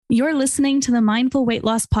You're listening to the Mindful Weight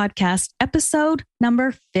Loss Podcast, episode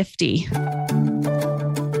number 50.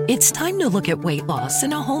 It's time to look at weight loss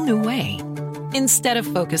in a whole new way. Instead of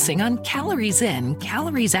focusing on calories in,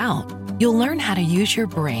 calories out, you'll learn how to use your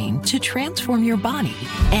brain to transform your body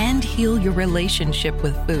and heal your relationship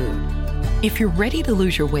with food. If you're ready to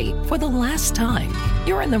lose your weight for the last time,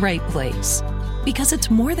 you're in the right place. Because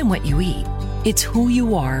it's more than what you eat. It's who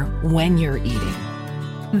you are when you're eating.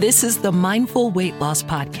 This is the Mindful Weight Loss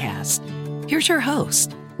Podcast. Here's your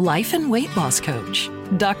host, life and weight loss coach,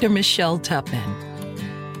 Dr. Michelle Tupman.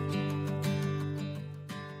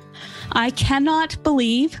 I cannot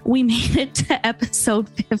believe we made it to episode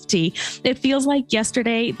 50. It feels like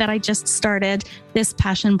yesterday that I just started this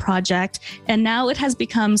passion project, and now it has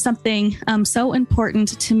become something so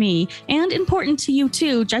important to me and important to you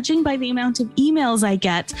too, judging by the amount of emails I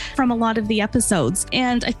get from a lot of the episodes.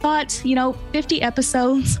 And I thought, 50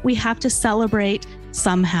 episodes, we have to celebrate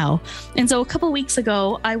somehow. And so a couple weeks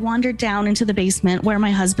ago, I wandered down into the basement where my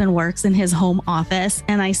husband works in his home office.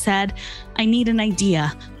 And I said, I need an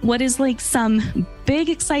idea. What is like some big,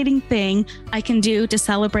 exciting thing I can do to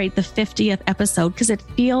celebrate the 50th episode? Because it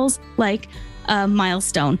feels like a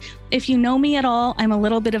milestone. If you know me at all, I'm a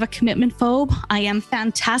little bit of a commitment phobe. I am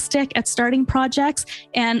fantastic at starting projects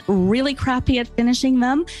and really crappy at finishing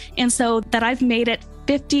them. And so that I've made it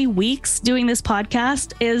 50 weeks doing this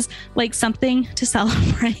podcast is like something to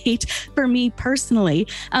celebrate for me personally,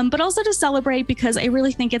 but also to celebrate because I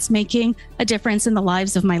really think it's making a difference in the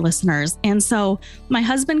lives of my listeners. And so my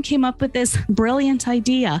husband came up with this brilliant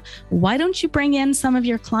idea. Why don't you bring in some of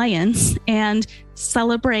your clients and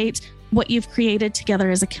celebrate what you've created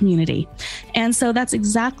together as a community? And so that's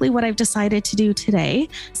exactly what I've decided to do today.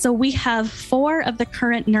 So we have 4 of the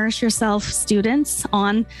current Nourish Yourself students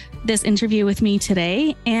on this interview with me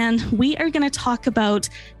today, and we are going to talk about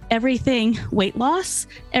everything weight loss,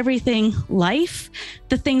 everything life,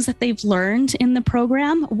 the things that they've learned in the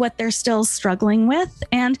program, what they're still struggling with,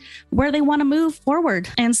 and where they want to move forward.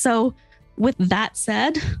 And so with that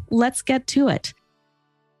said, let's get to it.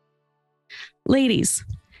 Ladies,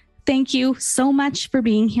 thank you so much for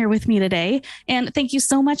being here with me today. And thank you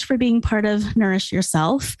so much for being part of Nourish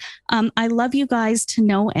Yourself. I love you guys to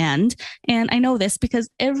no end. And I know this because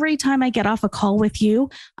every time I get off a call with you,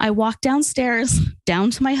 I walk downstairs, down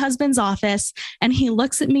to my husband's office, and he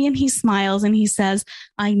looks at me and he smiles and he says,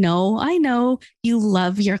 I know you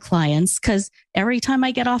love your clients, because every time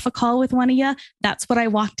I get off a call with one of you, that's what I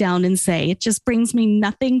walk down and say. It just brings me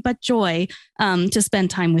nothing but joy to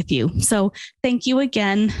spend time with you. So thank you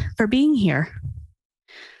again for being here.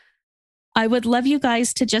 I would love you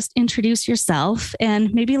guys to just introduce yourself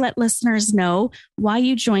and maybe let listeners know why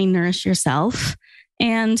you joined Nourish Yourself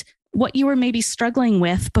and what you were maybe struggling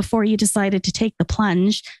with before you decided to take the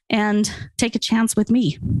plunge and take a chance with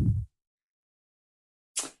me.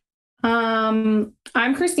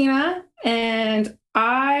 I'm Christina, and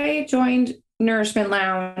I joined Nourishment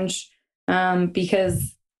Lounge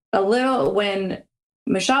because when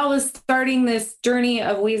Michelle was starting this journey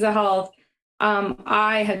of Weeza Health,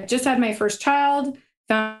 I had just had my first child,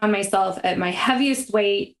 found myself at my heaviest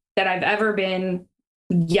weight that I've ever been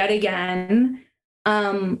yet again.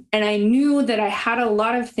 And I knew that I had a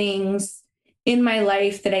lot of things in my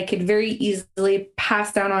life that I could very easily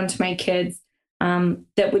pass down onto my kids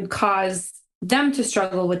that would cause them to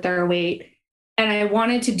struggle with their weight. And I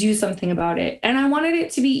wanted to do something about it. And I wanted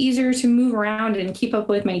it to be easier to move around and keep up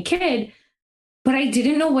with my kid, but I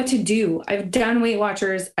didn't know what to do. I've done Weight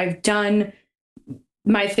Watchers. I've done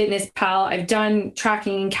MyFitnessPal. I've done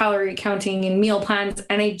tracking and calorie counting and meal plans.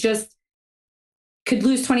 And I just could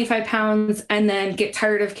lose 25 pounds and then get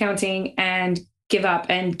tired of counting and give up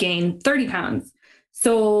and gain 30 pounds.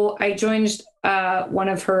 So I joined one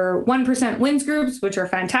of her 1% wins groups, which are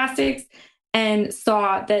fantastic, and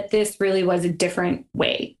saw that this really was a different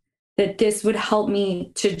way, that this would help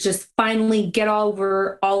me to just finally get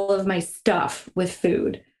over all of my stuff with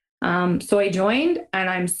food. So I joined, and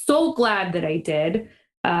I'm so glad that I did,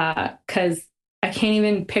 because I can't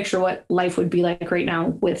even picture what life would be like right now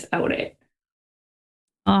without it.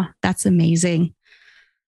 Oh, that's amazing.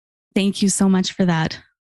 Thank you so much for that.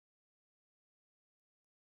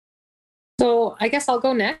 So I guess I'll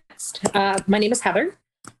go next. My name is Heather.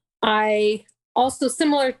 I also,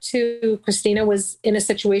 similar to Christina, was in a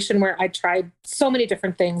situation where I tried so many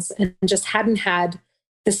different things and just hadn't had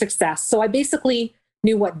the success. So I basically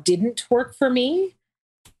knew what didn't work for me,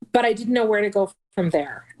 but I didn't know where to go from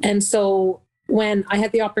there. And so when I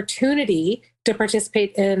had the opportunity to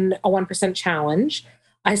participate in a 1% challenge,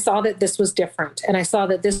 I saw that this was different. And I saw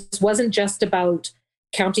that this wasn't just about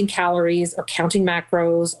counting calories or counting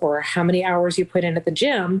macros or how many hours you put in at the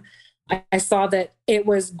gym, I saw that it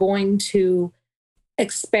was going to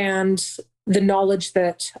expand the knowledge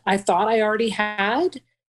that I thought I already had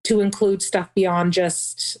to include stuff beyond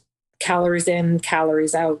just calories in,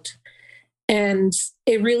 calories out. And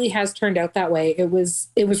it really has turned out that way. It was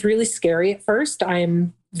really scary at first.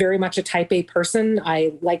 I'm very much a type A person.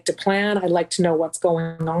 I like to plan. I like to know what's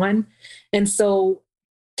going on. And so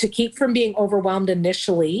to keep from being overwhelmed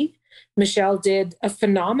initially, Michelle did a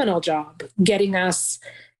phenomenal job getting us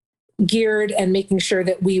geared and making sure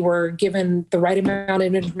that we were given the right amount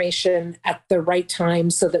of information at the right time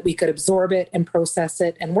so that we could absorb it and process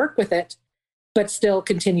it and work with it, but still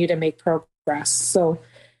continue to make progress. So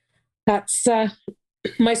that's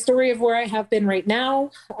my story of where I have been right now.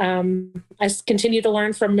 I continue to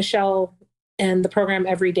learn from Michelle and the program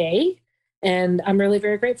every day, and I'm really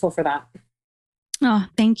very grateful for that. Oh,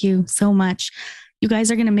 thank you so much. You guys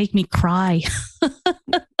are going to make me cry.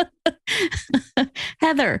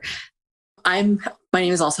 Heather. My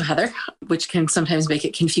name is also Heather, which can sometimes make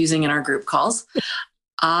it confusing in our group calls.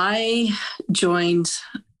 I joined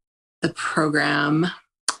the program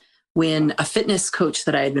when a fitness coach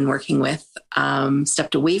that I had been working with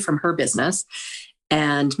stepped away from her business,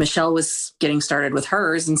 and Michelle was getting started with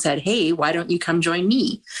hers and said, "Hey, why don't you come join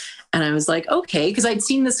me?" And I was like, okay, because I'd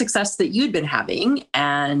seen the success that you'd been having,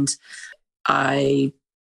 and I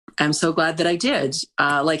am so glad that I did.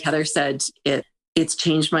 Like Heather said, it's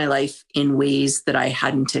changed my life in ways that I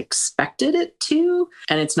hadn't expected it to.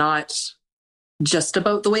 And it's not just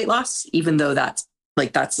about the weight loss, even though that's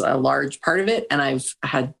a large part of it. And I've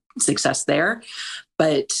had success there,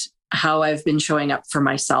 but how I've been showing up for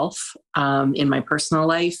myself in my personal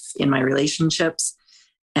life, in my relationships,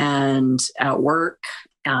 and at work,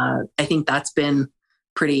 I think that's been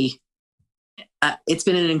it's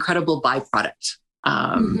been an incredible byproduct.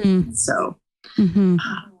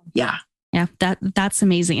 Yeah. Yeah, that's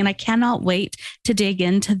amazing. And I cannot wait to dig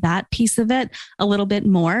into that piece of it a little bit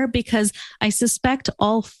more, because I suspect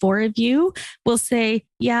all four of you will say,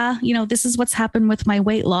 yeah, this is what's happened with my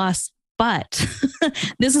weight loss, but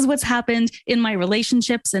this is what's happened in my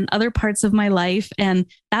relationships and other parts of my life. And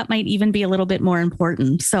that might even be a little bit more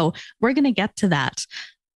important. So we're going to get to that.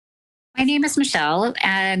 My name is Michelle,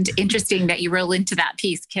 and interesting that you roll into that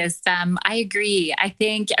piece, because I agree. I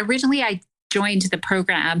think originally I joined the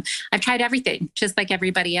program, I've tried everything just like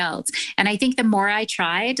everybody else. And I think the more I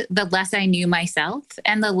tried, the less I knew myself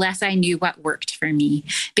and the less I knew what worked for me,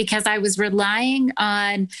 because I was relying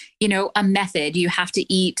on, a method. You have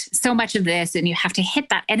to eat so much of this and you have to hit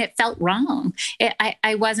that. And it felt wrong.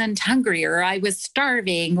 I wasn't hungry, or I was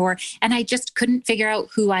starving, and I just couldn't figure out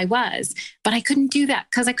who I was. But I couldn't do that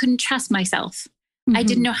because I couldn't trust myself. I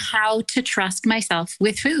didn't know how to trust myself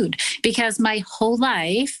with food, because my whole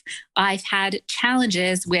life I've had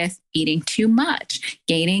challenges with eating too much,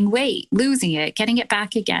 gaining weight, losing it, getting it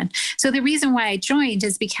back again. So the reason why I joined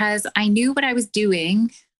is because I knew what I was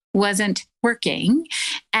doing wasn't working.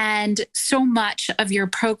 And so much of your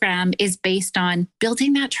program is based on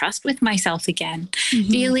building that trust with myself again,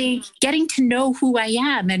 getting to know who I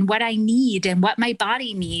am and what I need and what my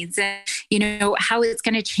body needs, and, how it's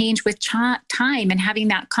going to change with time, and having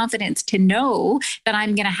that confidence to know that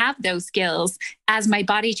I'm going to have those skills. As my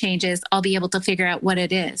body changes, I'll be able to figure out what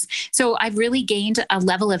it is. So I've really gained a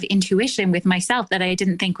level of intuition with myself that I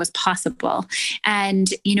didn't think was possible. And,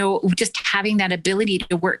 just having that ability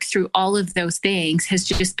to work through all of those things has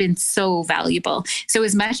just been so valuable. So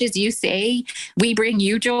as much as you say, we bring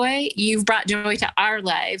you joy, you've brought joy to our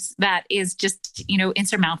lives. That is just,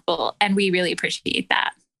 insurmountable. And we really appreciate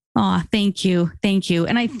that. Oh, thank you. Thank you.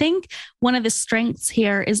 And I think one of the strengths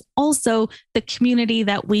here is also the community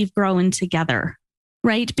that we've grown together,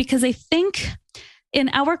 right? Because I think in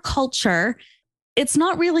our culture, it's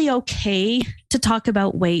not really okay to talk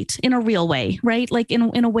about weight in a real way, right? Like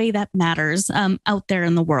in a way that matters out there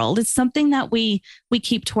in the world. It's something that we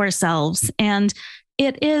keep to ourselves. And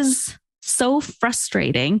it is so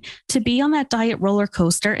frustrating to be on that diet roller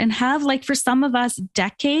coaster and have, like, for some of us,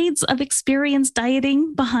 decades of experience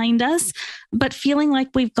dieting behind us, but feeling like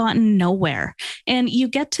we've gotten nowhere. And you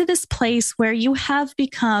get to this place where you have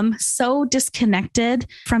become so disconnected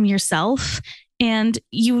from yourself. And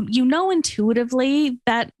you know intuitively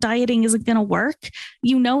that dieting isn't going to work.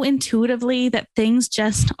 You know intuitively that things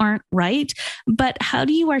just aren't right. But how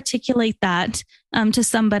do you articulate that to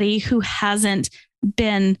somebody who hasn't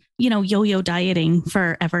been, yo-yo dieting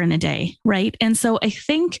forever and a day, right? And so I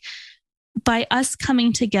think by us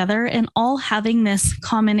coming together and all having this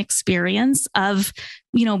common experience of,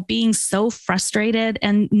 being so frustrated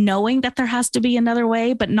and knowing that there has to be another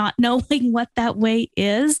way, but not knowing what that way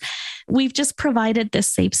is, we've just provided this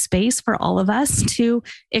safe space for all of us to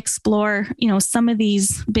explore, some of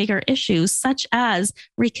these bigger issues, such as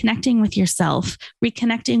reconnecting with yourself,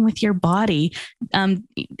 reconnecting with your body,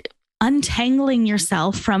 untangling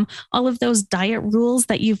yourself from all of those diet rules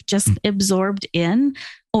that you've just absorbed in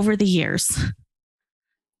over the years.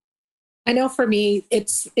 I know for me,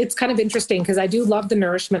 it's kind of interesting because I do love the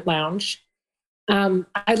Nourishment Lounge.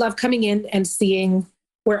 I love coming in and seeing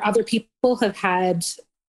where other people have had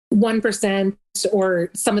 1% or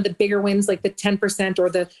some of the bigger wins, like the 10% or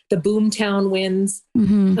the Boomtown wins.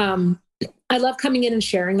 Mm-hmm. I love coming in and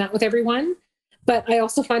sharing that with everyone. But I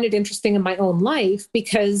also find it interesting in my own life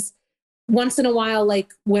because once in a while,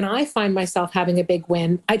 like when I find myself having a big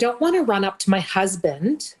win, I don't want to run up to my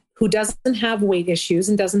husband who doesn't have weight issues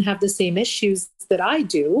and doesn't have the same issues that I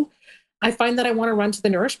do. I find that I want to run to the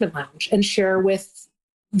Nourishment Lounge and share with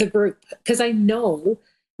the group because I know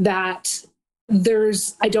that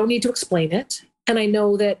I don't need to explain it. And I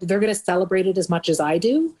know that they're going to celebrate it as much as I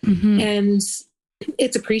do. Mm-hmm. And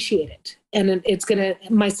it's appreciated. And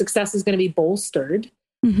my success is going to be bolstered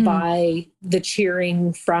mm-hmm. by the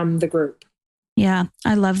cheering from the group. Yeah,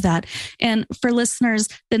 I love that. And for listeners,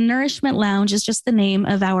 the Nourishment Lounge is just the name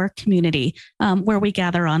of our community where we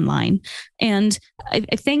gather online. And I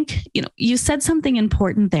think, you said something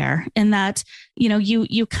important there in that,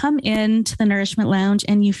 you come into the Nourishment Lounge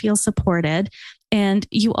and you feel supported, and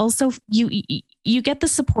you also, you get the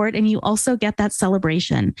support and you also get that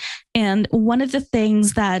celebration. And one of the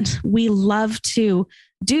things that we love to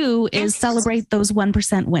do is celebrate those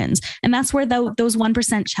 1% wins. And that's where those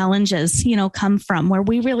 1% challenges, come from, where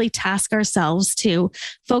we really task ourselves to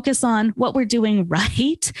focus on what we're doing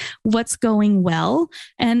right, what's going well,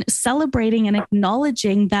 and celebrating and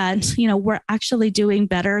acknowledging that, we're actually doing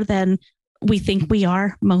better than we think we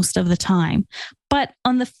are most of the time. But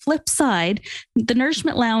on the flip side, the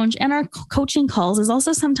Nourishment Lounge and our coaching calls is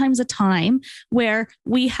also sometimes a time where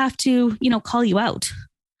we have to, call you out.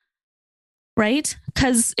 Right?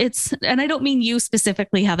 Because and I don't mean you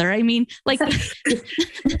specifically, Heather. I mean, like,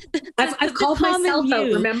 I've called myself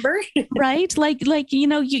out, remember? Right? Like,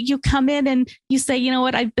 you come in and you say, you know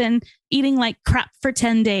what, I've been eating like crap for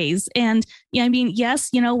 10 days. And yes,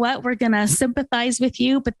 you know what, we're going to sympathize with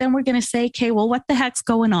you, but then we're going to say, okay, well, what the heck's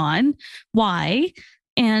going on? Why?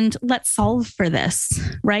 And let's solve for this,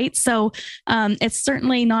 right? So it's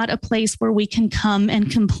certainly not a place where we can come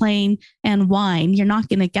and complain and whine. You're not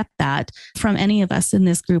going to get that from any of us in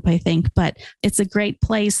this group, I think. But it's a great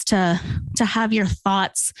place to have your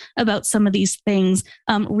thoughts about some of these things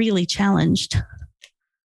really challenged.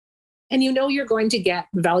 And you're going to get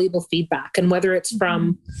valuable feedback. And whether it's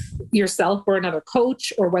from yourself or another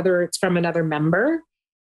coach, or whether it's from another member,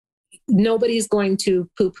 nobody's going to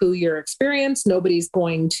poo-poo your experience. Nobody's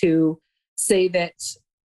going to say that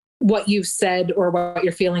what you've said or what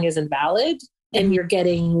you're feeling is invalid. And you're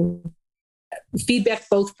getting feedback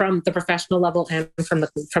both from the professional level and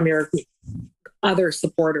from your other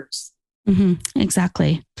supporters. Mm-hmm,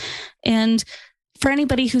 exactly. And for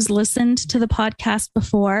anybody who's listened to the podcast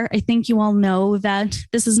before, I think you all know that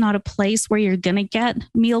this is not a place where you're going to get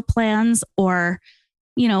meal plans or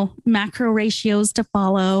macro ratios to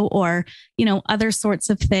follow or, other sorts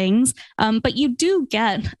of things. But you do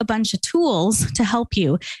get a bunch of tools to help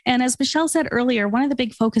you. And as Michelle said earlier, one of the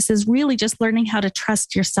big focuses is really just learning how to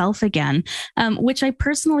trust yourself again, which I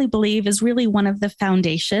personally believe is really one of the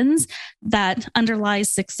foundations that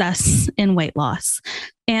underlies success in weight loss.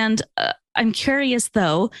 And I'm curious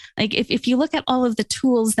though, like if you look at all of the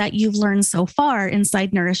tools that you've learned so far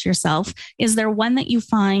inside Nourish Yourself, is there one that you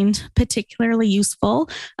find particularly useful?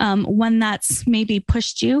 One that's maybe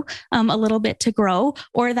pushed you a little bit to grow,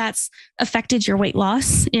 or that's affected your weight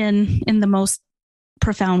loss in the most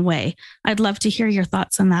profound way? I'd love to hear your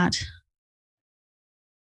thoughts on that.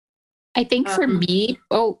 I think for me,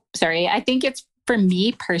 I think it's for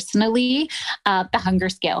me personally, the hunger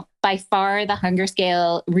scale. By far, the hunger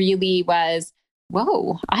scale really was,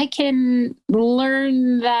 whoa, I can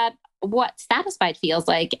learn that what satisfied feels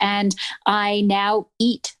like. And I now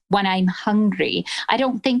eat when I'm hungry. I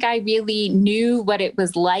don't think I really knew what it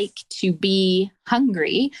was like to be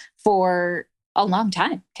hungry for a long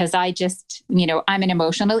time because I just, I'm an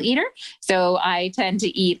emotional eater. So I tend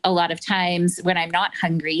to eat a lot of times when I'm not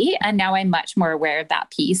hungry. And now I'm much more aware of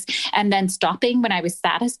that piece. And then stopping when I was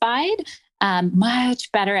satisfied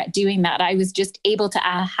much better at doing that. I was just able to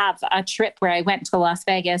have a trip where I went to Las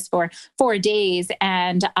Vegas for 4 days.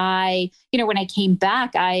 And when I came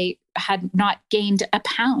back, I had not gained a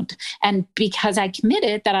pound. And because I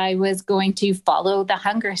committed that I was going to follow the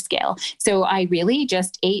hunger scale. So I really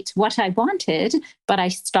just ate what I wanted, but I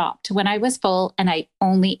stopped when I was full and I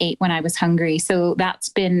only ate when I was hungry. So that's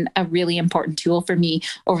been a really important tool for me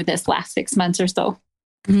over this last 6 months or so.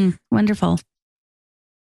 Wonderful.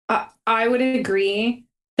 I would agree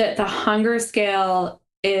that the hunger scale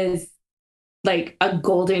is like a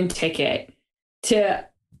golden ticket to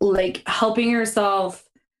like helping yourself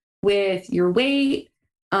with your weight,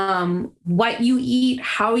 what you eat,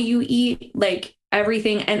 how you eat, like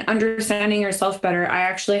everything, and understanding yourself better. I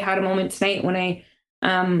actually had a moment tonight when I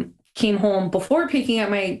came home before picking up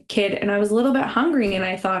my kid and I was a little bit hungry and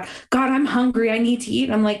I thought, God, I'm hungry. I need to eat.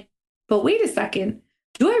 And I'm like, but wait a second.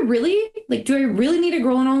 Do I really need a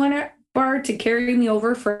granola bar to carry me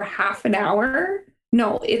over for half an hour?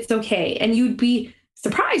 No, it's okay. And you'd be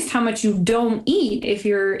surprised how much you don't eat if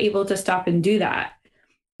you're able to stop and do that.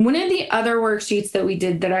 One of the other worksheets that we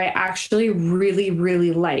did that I actually really,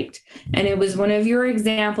 really liked, and it was one of your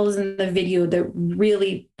examples in the video that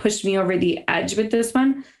really pushed me over the edge with this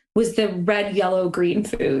one, was the red, yellow, green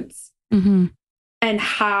foods. And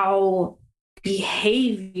how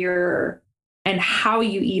behavior and how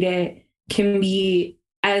you eat it can be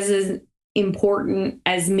as important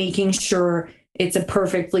as making sure it's a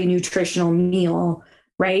perfectly nutritional meal,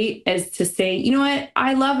 right? As to say, you know what,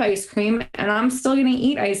 I love ice cream and I'm still going to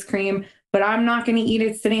eat ice cream, but I'm not going to eat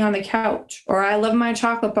it sitting on the couch. Or I love my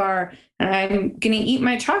chocolate bar and I'm going to eat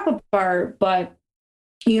my chocolate bar, but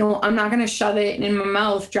I'm not going to shove it in my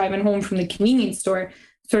mouth driving home from the convenience store,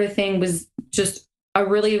 sort of thing, was just a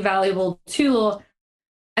really valuable tool.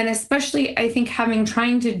 And especially, I think,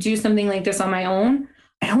 trying to do something like this on my own,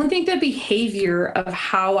 I don't think the behavior of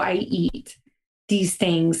how I eat these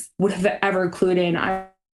things would have ever clued in. I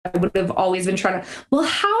would have always been trying to, well,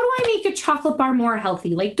 how do I make a chocolate bar more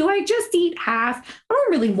healthy? Like, do I just eat half? I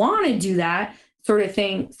don't really want to do that, sort of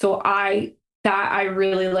thing. So I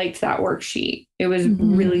really liked that worksheet. It was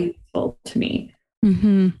really useful to me.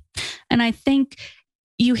 And I think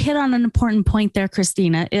you hit on an important point there,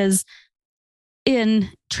 Christina, is in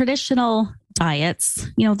traditional diets,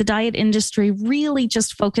 the diet industry really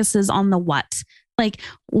just focuses on the what. Like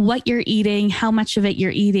what you're eating, how much of it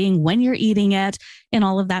you're eating, when you're eating it, and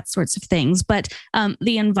all of that sorts of things. But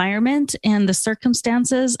the environment and the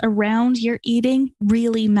circumstances around your eating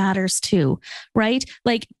really matters too, right?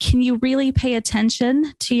 Like, can you really pay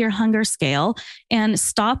attention to your hunger scale and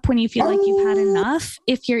stop when you feel like you've had enough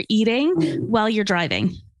if you're eating while you're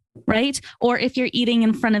driving? Right? Or if you're eating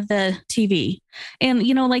in front of the TV. And,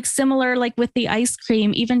 like similar, like with the ice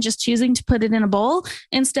cream, even just choosing to put it in a bowl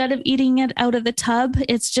instead of eating it out of the tub.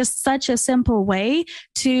 It's just such a simple way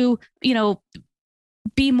to,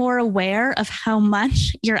 be more aware of how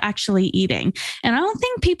much you're actually eating. And I don't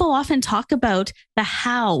think people often talk about the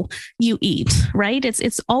how you eat, right?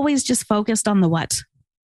 It's always just focused on the what.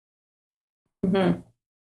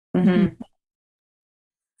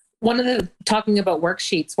 Talking about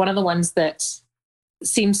worksheets, one of the ones that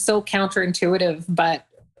seemed so counterintuitive, but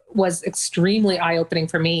was extremely eye-opening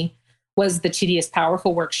for me was the Tedious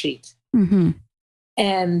Powerful worksheet.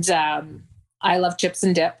 And I love chips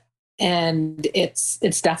and dip, and it's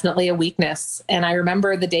definitely a weakness. And I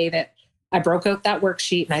remember the day that I broke out that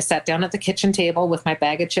worksheet and I sat down at the kitchen table with my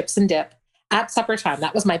bag of chips and dip at supper time.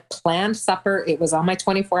 That was my planned supper. It was on my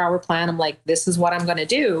 24-hour plan. I'm like, this is what I'm going to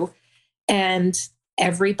do. And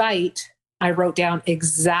every bite, I wrote down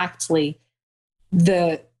exactly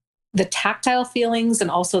the tactile feelings and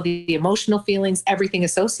also the emotional feelings, everything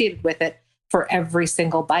associated with it for every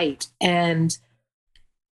single bite. And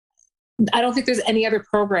I don't think there's any other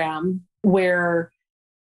program where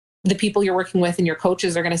the people you're working with and your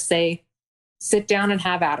coaches are going to say, sit down and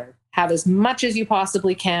have at her. Have as much as you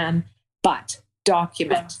possibly can, but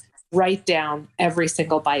document, write down every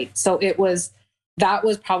single bite. So that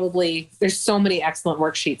was probably, there's so many excellent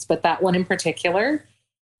worksheets, but that one in particular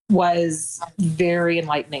was very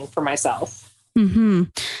enlightening for myself.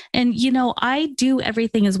 And, I do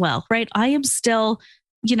everything as well, right? I am still,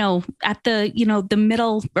 at the, the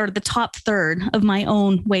middle or the top third of my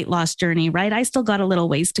own weight loss journey, right? I still got a little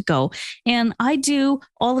ways to go. And I do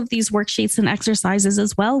all of these worksheets and exercises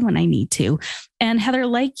as well when I need to. And Heather,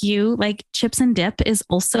 like you, like chips and dip is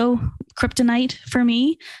also kryptonite for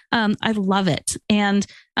me. I love it. And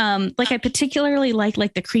I particularly like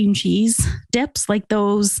the cream cheese dips, like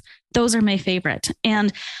those are my favorite.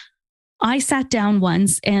 And I sat down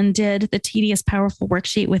once and did the Tedious Powerful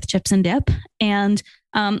worksheet with chips and dip. And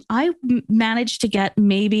I managed to get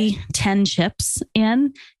maybe 10 chips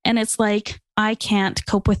in. And it's like, I can't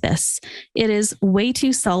cope with this. It is way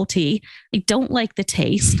too salty. I don't like the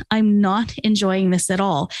taste. I'm not enjoying this at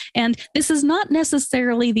all. And this is not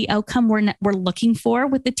necessarily the outcome we're looking for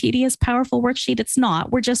with the Tedious Powerful worksheet. It's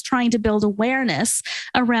not. We're just trying to build awareness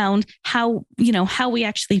around how we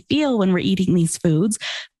actually feel when we're eating these foods.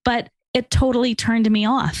 But it totally turned me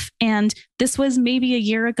off. And this was maybe a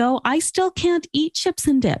year ago. I still can't eat chips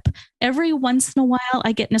and dip. Every once in a while,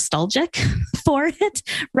 I get nostalgic for it,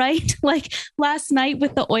 right? Like last night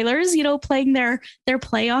with the Oilers, playing their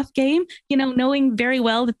playoff game, knowing very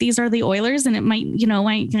well that these are the Oilers and it might,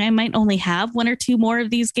 I might only have one or two more of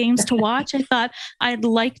these games to watch. I thought I'd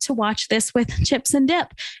like to watch this with chips and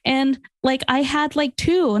dip. And like I had like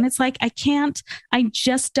two, and it's like, I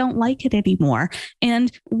just don't like it anymore.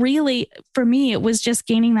 And really for me, it was just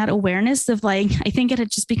gaining that awareness of like, I think it had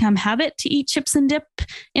just become habit to eat chips and dip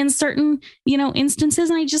in certain, instances.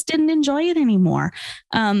 And I just didn't enjoy it anymore.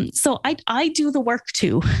 So I do the work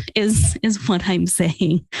too, is what I'm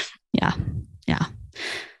saying. Yeah. Yeah.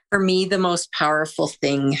 For me, the most powerful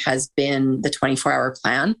thing has been the 24-hour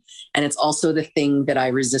plan. And it's also the thing that I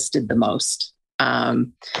resisted the most.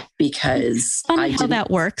 Because funny how that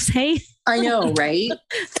works. Hey, I know, right?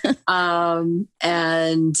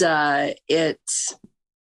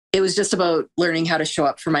 It was just about learning how to show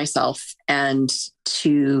up for myself and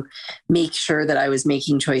to make sure that I was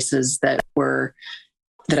making choices that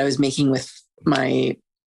I was making with my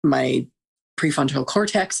prefrontal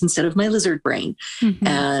cortex instead of my lizard brain. Mm-hmm.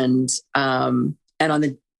 And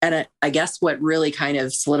I guess what really kind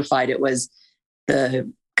of solidified it was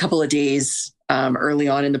the couple of days early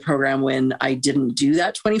on in the program when I didn't do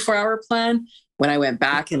that 24-hour plan. When I went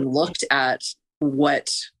back and looked at what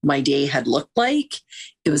my day had looked like,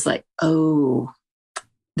 it was like, oh,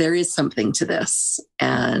 there is something to this.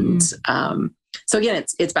 And so again,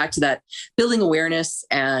 it's back to that building awareness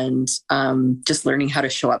and just learning how to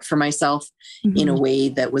show up for myself in a way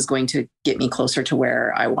that was going to get me closer to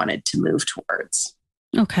where I wanted to move towards.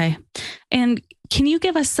 Okay. And can you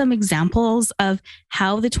give us some examples of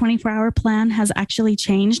how the 24-hour plan has actually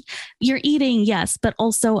changed your eating? Yes, but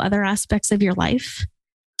also other aspects of your life?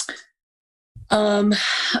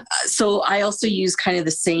 So I also use kind of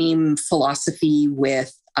the same philosophy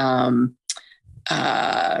with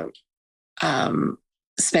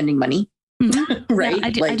spending money, right?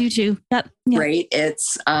 Yeah, I do too. Yep. Yeah. Right.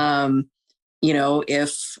 It's,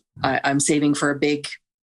 if I'm saving for a big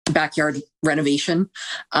backyard renovation.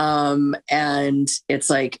 And it's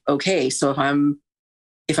like, okay, so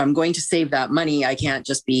if I'm going to save that money, I can't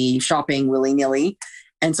just be shopping willy-nilly.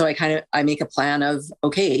 And so I make a plan of,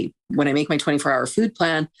 okay, when I make my 24-hour food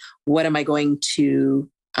plan, what am I going to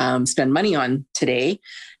spend money on today?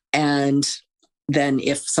 And then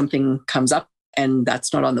if something comes up and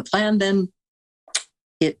that's not on the plan, then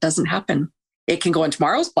it doesn't happen. It can go on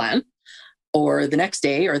tomorrow's plan, or the next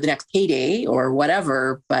day, or the next payday, or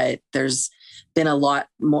whatever. But there's been a lot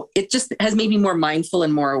more. It just has made me more mindful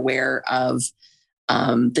and more aware of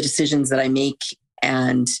the decisions that I make.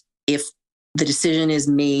 And if the decision is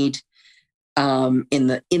made in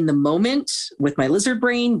the moment with my lizard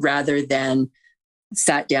brain, rather than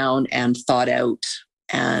sat down and thought out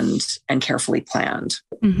and carefully planned.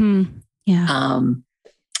 Mm-hmm. Yeah.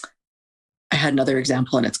 I had another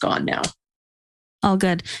example and it's gone now. All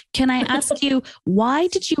good. Can I ask you, why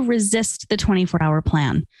did you resist the 24-hour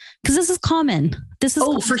plan? Because this is common.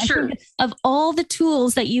 For sure. Of all the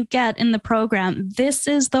tools that you get in the program, this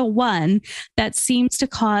is the one that seems to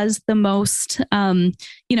cause the most,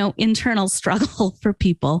 internal struggle for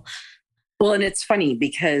people. Well, and it's funny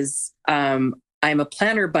because I'm a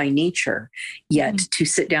planner by nature, yet to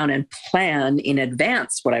sit down and plan in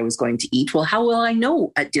advance what I was going to eat. Well, how will I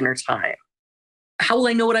know at dinner time? How will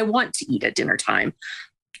I know what I want to eat at dinner time?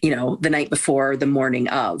 The night before, the morning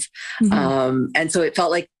of. And so it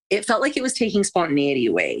felt like it was taking spontaneity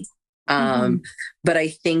away. But I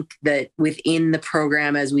think that within the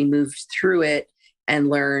program, as we moved through it and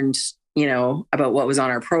learned, about what was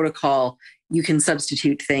on our protocol, you can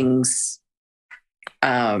substitute things.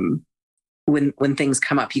 When things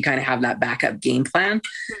come up, you kind of have that backup game plan.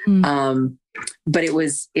 But it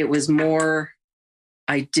was more,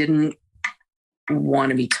 I didn't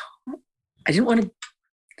want to,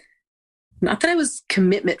 not that I was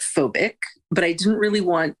commitment phobic, but I didn't really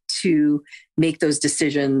want to make those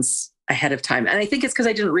decisions ahead of time. And I think it's because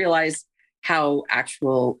I didn't realize how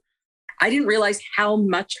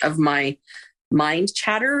much of my mind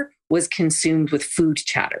chatter was consumed with food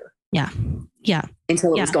chatter. Yeah. Yeah.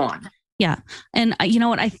 Until it was gone. Yeah. And you know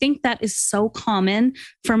what? I think that is so common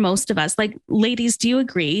for most of us. Like, ladies, do you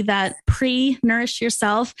agree that pre-Nourish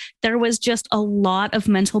Yourself, there was just a lot of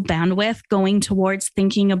mental bandwidth going towards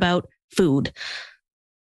thinking about food?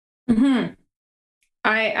 Mm-hmm.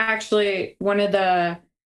 I actually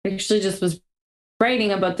just was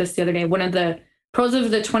writing about this the other day. One of the pros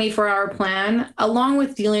of the 24-hour plan, along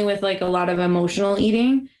with dealing with like a lot of emotional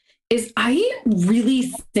eating, is I eat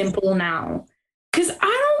really simple now. Because I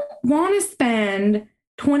don't want to spend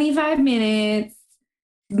 25 minutes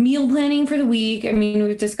meal planning for the week. I mean,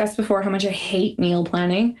 we've discussed before how much I hate meal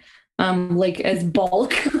planning, like as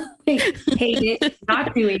bulk. I hate it,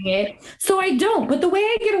 not doing it. So I don't. But the way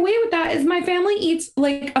I get away with that is my family eats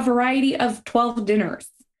like a variety of 12 dinners,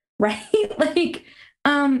 right? Like,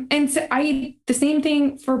 and so I eat the same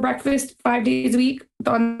thing for breakfast 5 days a week.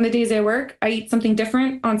 On the days I work, I eat something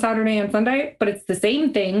different on Saturday and Sunday, but it's the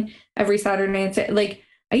same thing every Saturday. And like,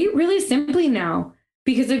 I eat really simply now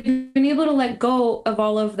because I've been able to let go of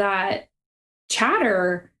all of that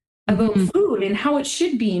chatter about food and how it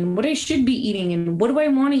should be and what I should be eating and what do I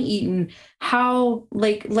want to eat and how,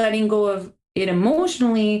 like, letting go of it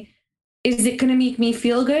emotionally. Is it going to make me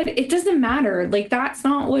feel good? It doesn't matter. Like, that's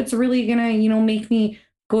not what's really going to, make me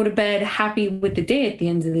go to bed happy with the day at the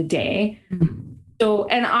end of the day. So,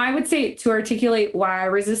 and I would say, to articulate why I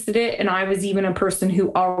resisted it, and I was even a person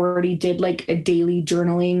who already did like a daily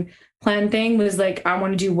journaling plan thing, was like, I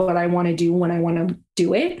want to do what I want to do when I want to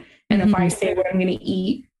do it. And if I say what I'm going to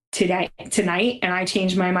eat tonight, and I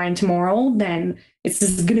change my mind tomorrow, then it's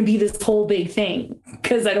just going to be this whole big thing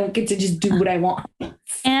because I don't get to just do what I want.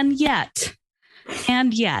 And yet,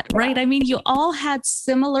 right? I mean, you all had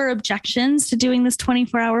similar objections to doing this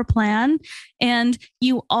 24-hour plan, and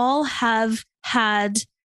you all have had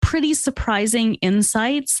pretty surprising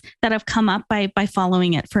insights that have come up by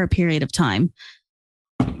following it for a period of time.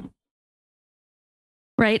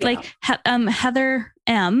 Right? Yeah. Like Heather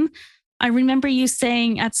M., I remember you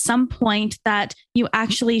saying at some point that you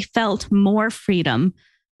actually felt more freedom,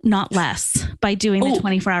 not less, by doing the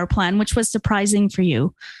 24-hour plan, which was surprising for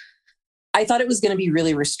you. I thought it was going to be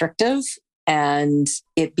really restrictive, and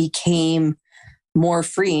it became more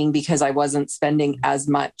freeing because I wasn't spending as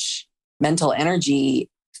much mental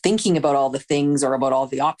energy thinking about all the things or about all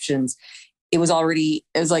the options. It was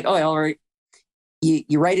like,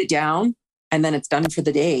 you write it down and then it's done for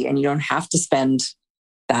the day, and you don't have to spend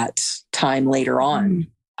that time later on.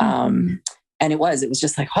 And it was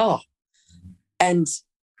just like, and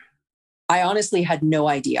I honestly had no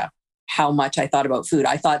idea how much I thought about food.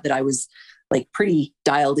 I thought that I was like pretty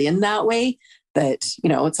dialed in that way, that,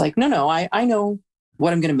 it's like, no, I know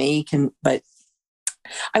what I'm going to make. But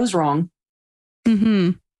I was wrong.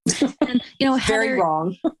 Mm-hmm. And, Heather, very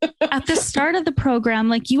wrong. At the start of the program,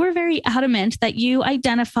 like, you were very adamant that you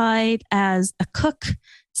identified as a cook,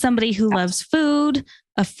 somebody who loves food,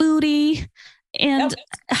 a foodie. And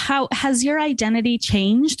how has your identity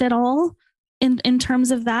changed at all in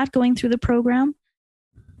terms of that going through the program?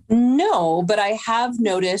 No, but I have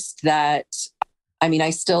noticed that, I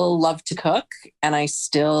still love to cook, and I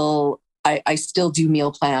still do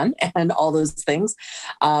meal plan and all those things.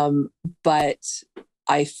 But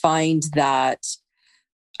I find that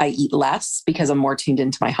I eat less because I'm more tuned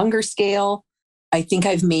into my hunger scale. I think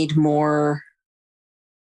I've made more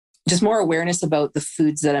awareness about the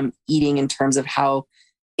foods that I'm eating in terms of how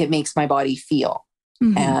it makes my body feel.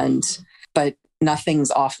 But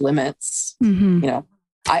nothing's off limits.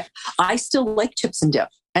 I still like chips and dip,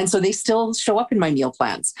 and so they still show up in my meal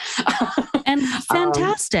plans. And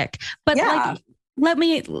fantastic. But let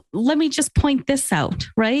me just point this out,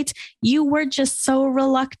 right? You were just so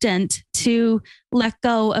reluctant to let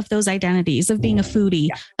go of those identities of being a foodie,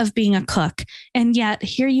 of being a cook. And yet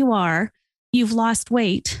here you are, you've lost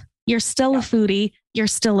weight. You're still a foodie. You're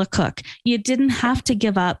still a cook. You didn't have to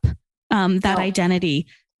give up that identity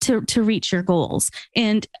to reach your goals.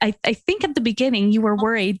 And I think at the beginning you were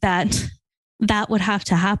worried that would have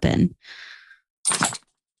to happen.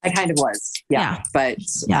 I kind of was. Yeah. But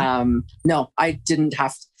no, I didn't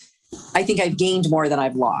have to. I think I've gained more than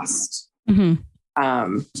I've lost.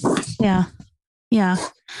 Yeah.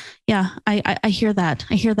 I hear that.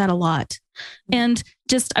 I hear that a lot. And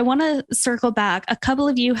just, I want to circle back. A couple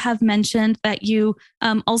of you have mentioned that you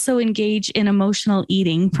also engage in emotional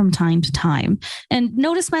eating from time to time. And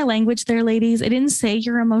notice my language there, ladies. I didn't say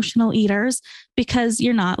you're emotional eaters, because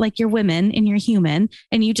you're not. Like, you're women and you're human,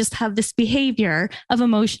 and you just have this behavior of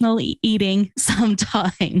emotional eating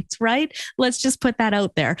sometimes, right? Let's just put that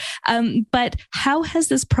out there. But how has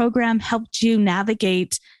this program helped you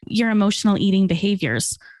navigate your emotional eating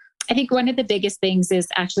behaviors? I think one of the biggest things is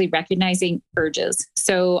actually recognizing urges.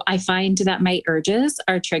 So I find that my urges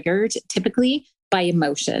are triggered typically by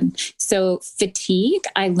emotion. So fatigue,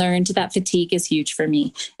 I learned that fatigue is huge for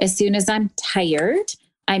me. As soon as I'm tired,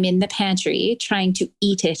 I'm in the pantry trying to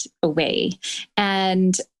eat it away.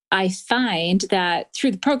 And I find that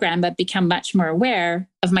through the program, I've become much more aware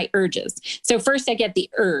of my urges. So first I get the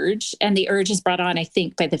urge, and the urge is brought on, I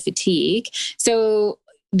think, by the fatigue. So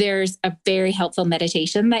there's a very helpful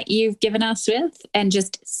meditation that you've given us with, and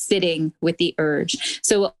just sitting with the urge.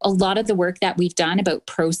 So a lot of the work that we've done about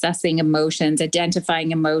processing emotions,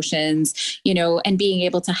 identifying emotions, and being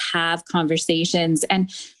able to have conversations. And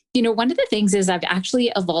one of the things is I've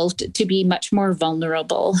actually evolved to be much more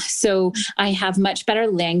vulnerable. So I have much better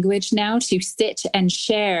language now to sit and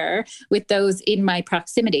share with those in my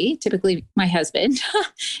proximity, typically my husband.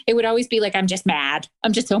 It would always be like, I'm just mad.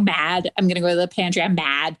 I'm just so mad. I'm going to go to the pantry. I'm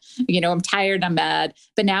mad. I'm tired. I'm mad.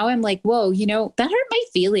 But now I'm like, whoa, that hurt my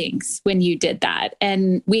feelings when you did that.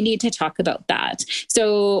 And we need to talk about that.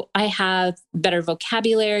 So I have better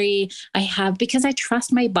vocabulary. Because I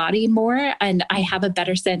trust my body more, and I have a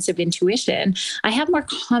better sense of intuition, I have more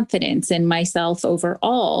confidence in myself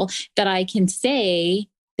overall, that I can say,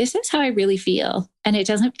 this is how I really feel, and it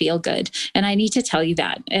doesn't feel good. And I need to tell you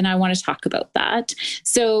that. And I want to talk about that.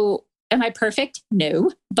 So am I perfect? No,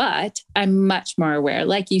 but I'm much more aware.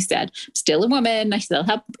 Like you said, I'm still a woman. I still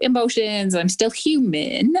have emotions. I'm still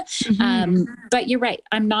human. But you're right.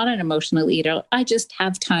 I'm not an emotional eater. I just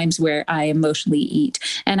have times where I emotionally eat.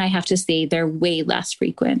 And I have to say they're way less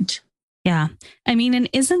frequent. Yeah. I mean, and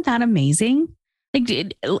isn't that amazing?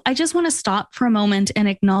 I just want to stop for a moment and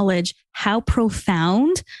acknowledge how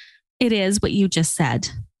profound it is what you just said,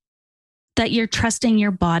 that you're trusting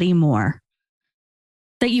your body more,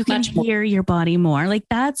 that you can hear your body more.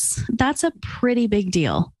 That's a pretty big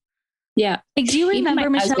deal. Yeah. Do you remember,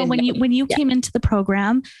 Michelle, when you came into the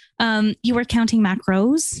program, you were counting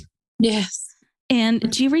macros? Yes.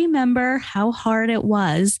 And do you remember how hard it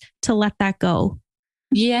was to let that go?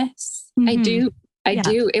 Yes, I do. I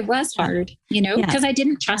do. It was hard, because I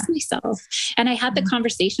didn't trust myself. And I had the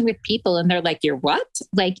conversation with people, and they're like, you're what?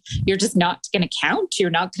 Like, you're just not going to count.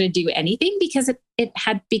 You're not going to do anything, because it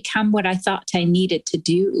had become what I thought I needed to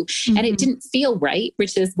do. And it didn't feel right,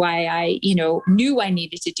 which is why I, knew I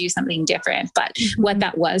needed to do something different. But what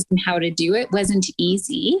that was and how to do it wasn't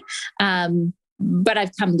easy. But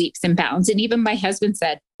I've come leaps and bounds. And even my husband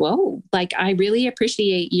said, whoa, I really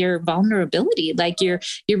appreciate your vulnerability. You're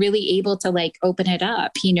really able to open it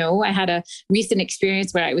up. I had a recent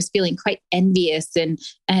experience where I was feeling quite envious and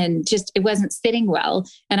just, it wasn't sitting well.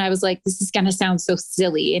 And I was like, this is going to sound so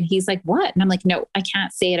silly. And he's like, what? And I'm like, no, I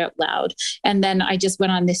can't say it out loud. And then I just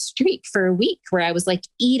went on this streak for a week where I was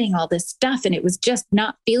eating all this stuff, and it was just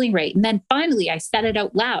not feeling right. And then finally I said it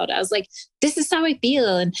out loud. I was like, this is how I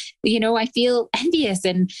feel. And, I feel envious,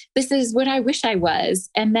 and this is what I wish I was.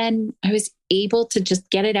 And then I was able to just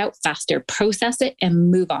get it out faster, process it,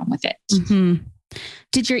 and move on with it.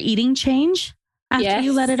 Did your eating change after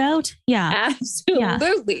you let it out? Yeah,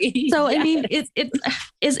 absolutely. Yeah. So, I mean,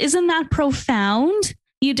 isn't that profound?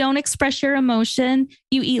 You don't express your emotion.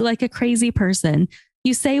 You eat like a crazy person.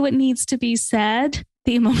 You say what needs to be said.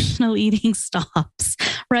 The emotional eating stops,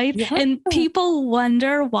 right? Yeah. And people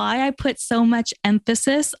wonder why I put so much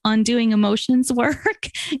emphasis on doing emotions work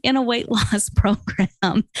in a weight loss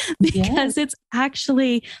program, because it's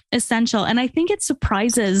actually essential. And I think it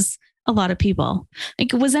surprises a lot of people.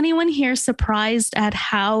 Was anyone here surprised at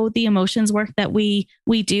how the emotions work that we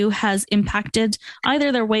do has impacted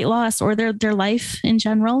either their weight loss or their life in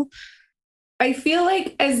general? I feel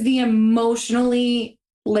like as the emotionally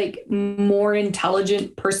more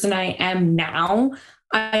intelligent person I am now,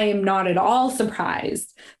 I am not at all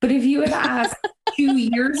surprised. But if you had asked 2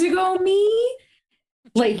 years ago me,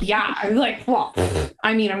 I'd be like, well,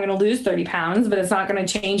 I mean, I'm going to lose 30 pounds, but it's not going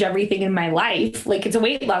to change everything in my life. It's a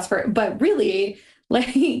weight loss but really,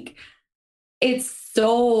 it's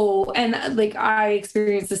so, and I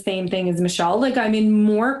experienced the same thing as Michelle. I'm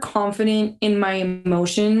more confident in my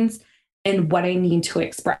emotions and what I need to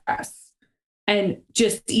express. And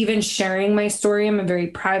just even sharing my story, I'm a very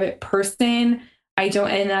private person.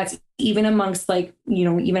 And that's even amongst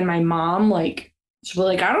even my mom, she'll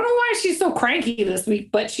be I don't know why she's so cranky this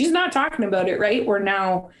week, but she's not talking about it, right? Or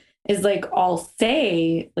now is I'll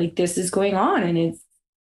say this is going on, and it's,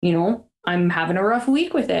 I'm having a rough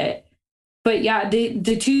week with it. But yeah, the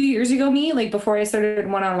 2 years ago me, before I started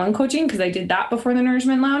one-on-one coaching, because I did that before the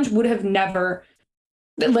Nourishment Lounge, would have never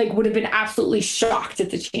would have been absolutely shocked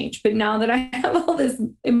at the change. But now that I have all this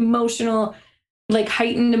emotional,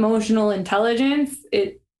 heightened emotional intelligence,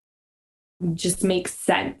 it just makes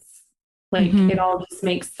sense. Like it all just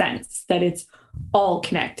makes sense that it's all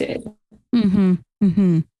connected. Mm-hmm.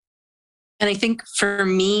 Mm-hmm. And I think for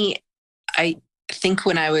me, I think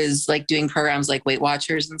when I was like doing programs like Weight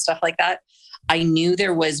Watchers and stuff like that, I knew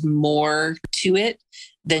there was more to it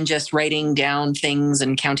than just writing down things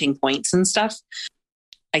and counting points and stuff.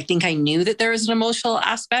 I think I knew that there was an emotional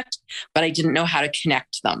aspect, but I didn't know how to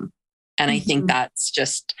connect them. And I think that's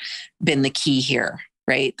just been the key here,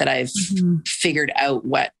 right? That I've figured out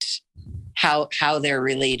how they're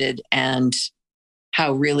related and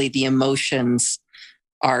how really the emotions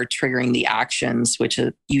are triggering the actions, which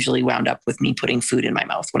usually wound up with me putting food in my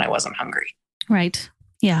mouth when I wasn't hungry. Right.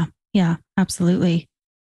 Yeah. Yeah, absolutely.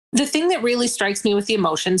 The thing that really strikes me with the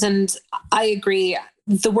emotions, and I agree,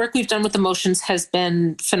 the work we've done with emotions has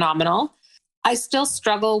been phenomenal. I still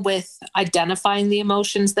struggle with identifying the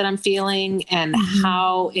emotions that I'm feeling and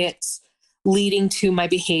how it's leading to my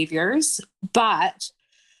behaviors, but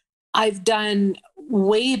I've done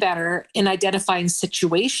way better in identifying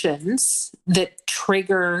situations that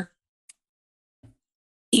trigger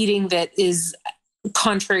eating that is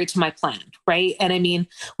contrary to my plan, right? And I mean,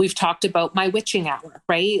 we've talked about my witching hour,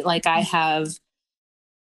 right? Like I have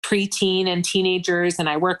preteen and teenagers and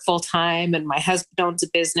I work full time and my husband owns a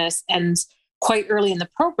business. And quite early in the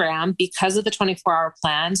program, because of the 24-hour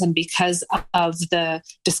plans and because of the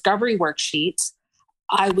discovery worksheets,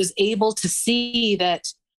 I was able to see that,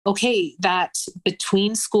 okay, that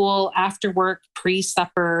between school, after work,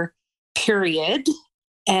 pre-supper period,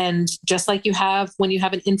 and just like you have when you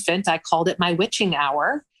have an infant, I called it my witching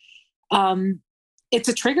hour. It's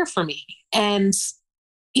a trigger for me. And,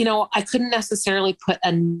 you know, I couldn't necessarily put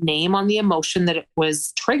a name on the emotion that it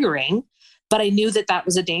was triggering, but I knew that that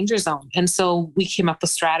was a danger zone. And so we came up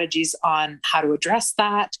with strategies on how to address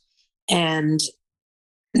that, and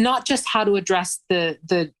not just how to address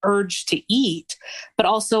the urge to eat, but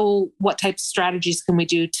also what types of strategies can we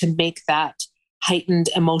do to make that heightened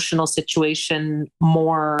emotional situation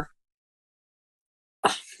more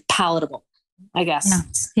palatable, I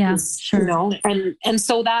guess. Yeah, sure. You know, and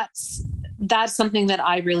so that's something that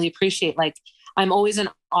I really appreciate. Like I'm always in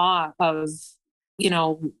awe of, you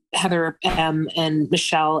know, Heather M and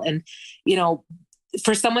Michelle, and, you know,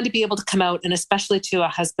 for someone to be able to come out, and especially to a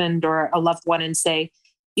husband or a loved one, and say,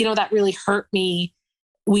 you know, that really hurt me,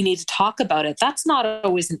 we need to talk about it. That's not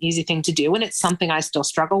always an easy thing to do. And it's something I still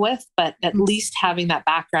struggle with, but at least having that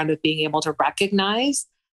background of being able to recognize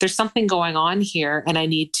there's something going on here and I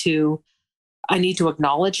need to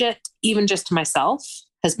acknowledge it, even just to myself,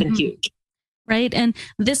 has been huge. Right. And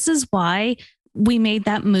this is why we made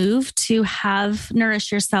that move to have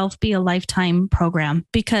Nourish Yourself be a lifetime program,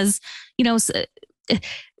 because, you know,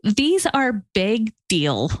 these are big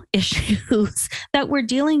deal issues that we're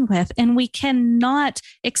dealing with, and we cannot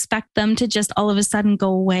expect them to just all of a sudden go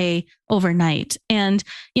away overnight. And,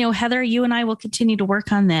 you know, Heather, you and I will continue to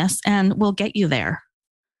work on this and we'll get you there.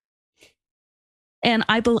 And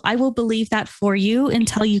I will believe that for you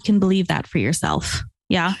until you can believe that for yourself.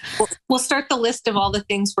 Yeah. We'll start the list of all the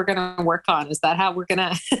things we're going to work on. Is that how we're going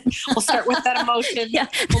to, we'll start with that emotion. Yeah.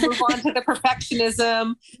 We'll move on to the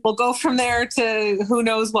perfectionism. We'll go from there to who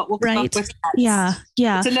knows what we'll come up with. Yeah.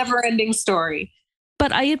 Yeah. It's a never ending story.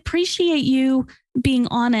 But I appreciate you being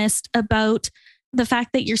honest about the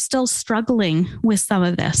fact that you're still struggling with some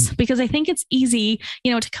of this, because I think it's easy,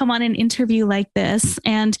 you know, to come on an interview like this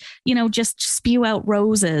and, you know, just spew out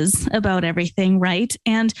roses about everything. Right.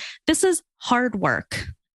 And this is hard work.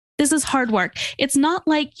 This is hard work. It's not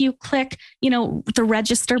like you click, you know, the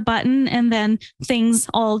register button and then things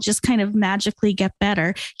all just kind of magically get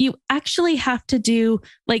better. You actually have to do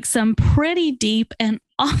like some pretty deep and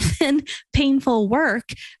often painful work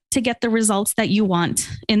to get the results that you want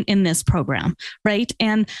in this program, right?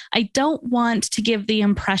 And I don't want to give the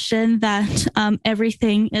impression that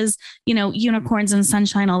everything is, you know, unicorns and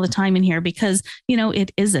sunshine all the time in here, because, you know,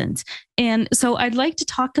 it isn't. And so I'd like to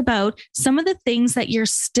talk about some of the things that you're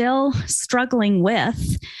still struggling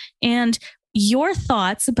with and your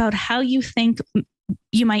thoughts about how you think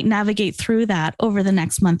you might navigate through that over the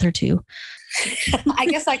next month or two. I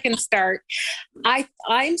guess I can start.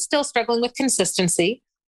 I'm still struggling with consistency.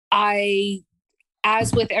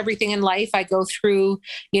 As with everything in life, I go through,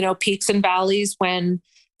 you know, peaks and valleys when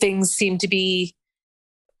things seem to be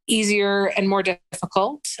easier and more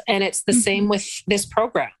difficult. And it's the same with this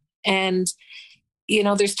program. And, you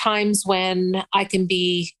know, there's times when I can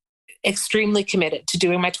be extremely committed to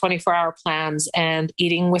doing my 24-hour plans and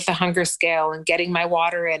eating with a hunger scale and getting my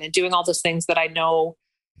water in and doing all those things that I know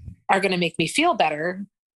are going to make me feel better.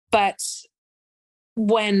 But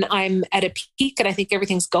when I'm at a peak and I think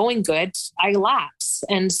everything's going good, I lapse.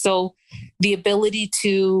 And so the ability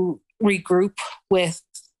to regroup with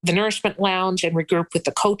the Nourishment Lounge and regroup with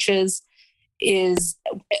the coaches is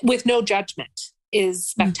with no judgment is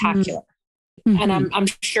spectacular. Mm-hmm. And I'm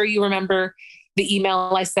sure you remember the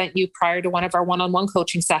email I sent you prior to one of our one-on-one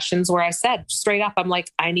coaching sessions where I said straight up, I'm like,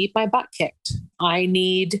 I need my butt kicked. I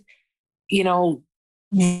need,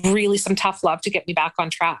 really some tough love to get me back on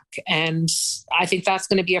track. And I think that's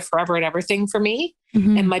going to be a forever and ever thing for me.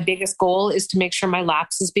 Mm-hmm. And my biggest goal is to make sure my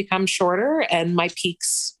lapses become shorter and my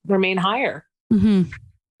peaks remain higher. Mm-hmm.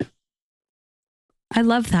 I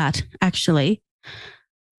love that, actually.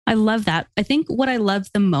 I love that. I think what I love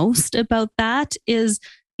the most about that is,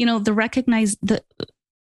 the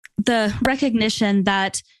recognition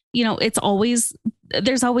that, there's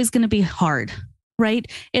always going to be hard,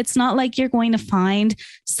 right? It's not like you're going to find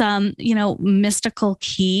some, mystical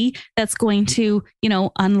key that's going to,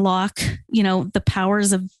 unlock, the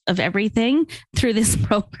powers of everything through this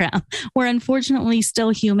program. We're unfortunately still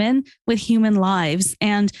human with human lives.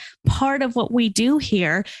 And part of what we do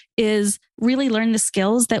here is really learn the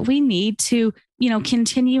skills that we need to,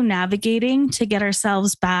 continue navigating to get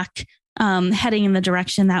ourselves back heading in the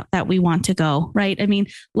direction that we want to go, right? I mean,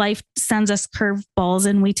 life sends us curveballs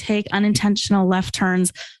and we take unintentional left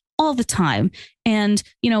turns all the time. And,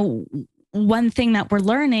 one thing that we're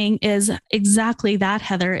learning is exactly that,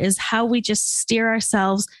 Heather, is how we just steer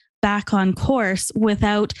ourselves back on course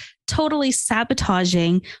without totally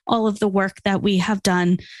sabotaging all of the work that we have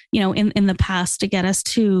done, in the past to get us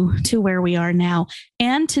to where we are now.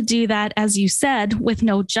 And to do that, as you said, with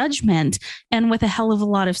no judgment and with a hell of a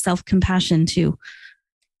lot of self-compassion too.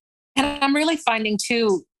 And I'm really finding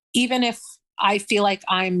too, even if I feel like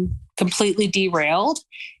I'm completely derailed,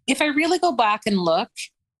 if I really go back and look,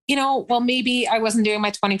 maybe I wasn't doing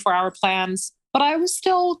my 24-hour plans, but I was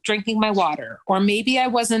still drinking my water, or maybe I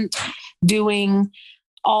wasn't doing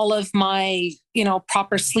all of my,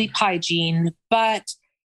 proper sleep hygiene, but,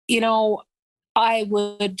 I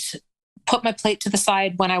would put my plate to the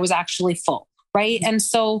side when I was actually full. Right. And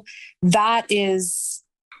so that's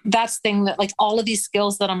thing that, like, all of these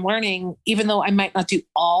skills that I'm learning, even though I might not do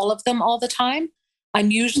all of them all the time,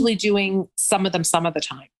 I'm usually doing some of the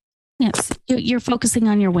time. Yes. You're focusing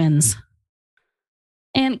on your wins.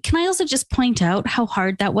 And can I also just point out how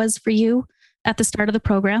hard that was for you at the start of the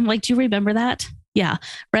program? Like, do you remember that? Yeah.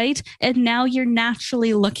 Right. And now you're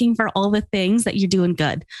naturally looking for all the things that you're doing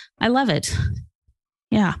good. I love it.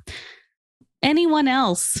 Yeah. Anyone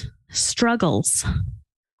else struggles?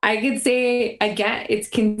 I could say, again, it's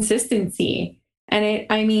consistency.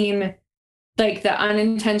 And like the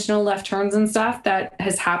unintentional left turns and stuff that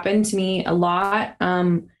has happened to me a lot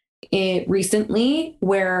recently,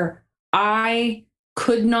 where I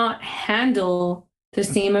could not handle the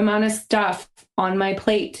same amount of stuff on my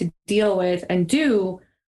plate to deal with and do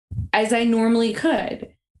as I normally could.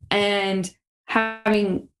 And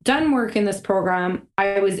having done work in this program,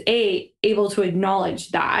 I was able to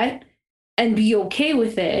acknowledge that and be okay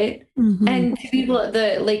with it. Mm-hmm. And people,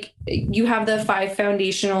 you have the 5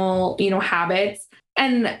 foundational, habits.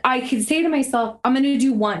 And I could say to myself, I'm going to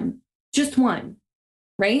do just one.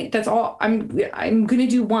 Right? That's all. I'm going to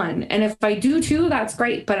do one. And if I do 2, that's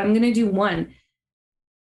great, but I'm going to do 1.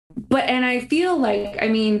 And I feel like,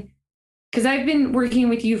 because I've been working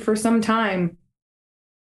with you for some time,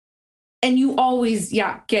 and you always,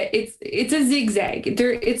 it's a zigzag.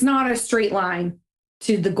 It's not a straight line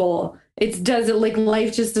to the goal.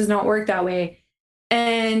 Life just does not work that way.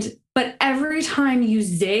 But every time you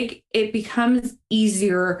zig, it becomes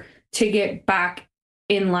easier to get back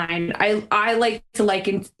in line. I like to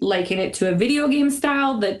liken it to a video game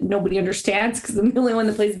style that nobody understands because I'm the only one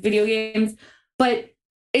that plays video games. But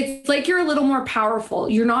it's like you're a little more powerful.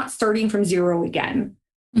 You're not starting from zero again.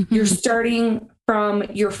 Mm-hmm. You're starting from,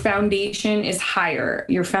 your foundation is higher.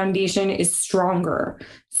 Your foundation is stronger.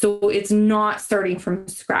 So it's not starting from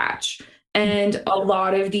scratch. And a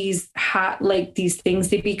lot of these these things,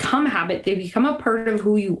 they become habit. They become a part of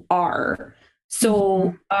who you are.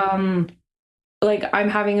 So, I'm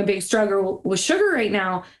having a big struggle with sugar right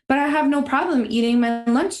now, but I have no problem eating my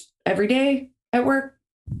lunch every day at work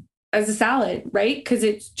as a salad, right? Because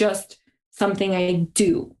it's just something I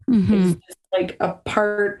do. Mm-hmm. It's just like a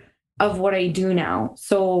part of what I do now.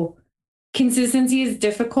 So consistency is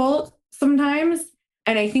difficult sometimes.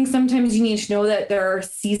 And I think sometimes you need to know that there are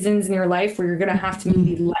seasons in your life where you're going to have to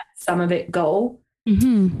maybe let some of it go.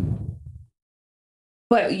 Mm-hmm.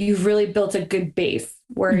 But you've really built a good base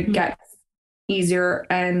where it gets easier.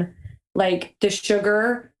 And like the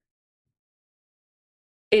sugar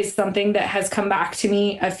is something that has come back to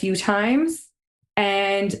me a few times.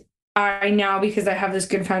 And I now, because I have this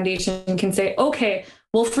good foundation, can say, okay,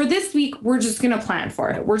 well, for this week, we're just going to plan for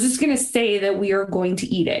it. We're just going to say that we are going to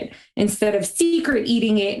eat it instead of secret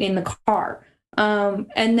eating it in the car.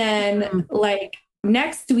 And then like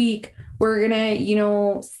next week, we're going to, you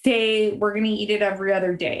know, say we're going to eat it every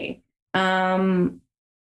other day.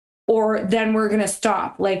 Or then we're going to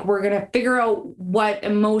stop. Like we're going to figure out what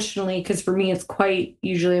emotionally, because for me, it's quite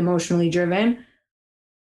usually emotionally driven.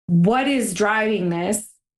 What is driving this?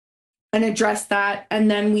 And address that.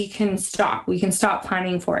 And then we can stop. We can stop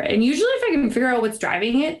planning for it. And usually if I can figure out what's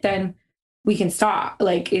driving it, then we can stop.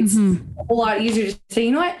 Like it's a whole lot easier to say,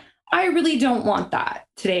 you know what? I really don't want that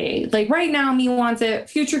today. Like right now, me wants it.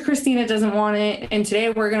 Future Christina doesn't want it. And today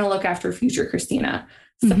we're going to look after future Christina.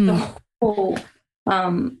 So,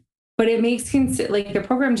 but it makes like the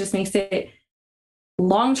program just makes it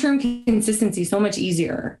long-term consistency so much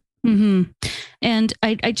easier. And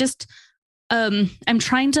I just, I'm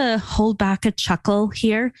trying to hold back a chuckle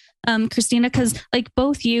here, Christina, because like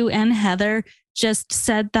both you and Heather just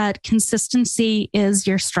said that consistency is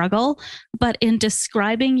your struggle, but in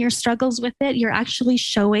describing your struggles with it, you're actually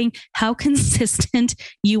showing how consistent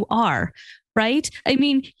you are, right? I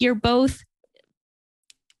mean, you're both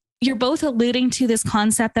alluding to this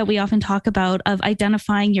concept that we often talk about of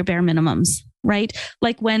identifying your bare minimums, right?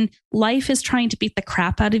 Like when life is trying to beat the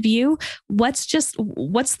crap out of you, what's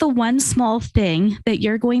the one small thing that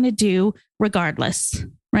you're going to do regardless,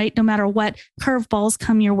 right? No matter what curveballs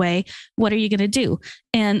come your way, what are you going to do?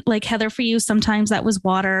 And like Heather, for you, sometimes that was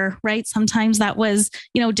water, right? Sometimes that was,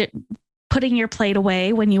 you know, putting your plate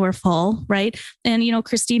away when you were full, right? And, you know,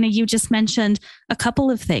 Christina, you just mentioned a couple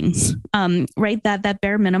of things, right? That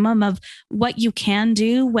bare minimum of what you can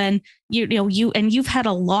do when you've had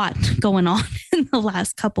a lot going on in the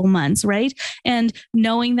last couple months, right? And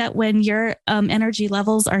knowing that when your energy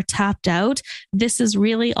levels are tapped out, this is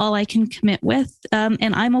really all I can commit with.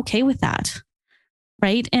 And I'm okay with that.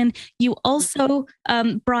 Right. And you also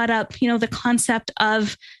brought up, you know, the concept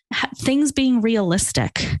of things being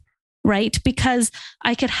realistic. Right? Because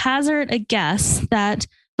I could hazard a guess that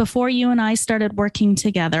before you and I started working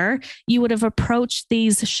together, you would have approached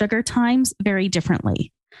these sugar times very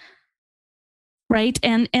differently. Right.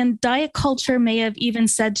 And diet culture may have even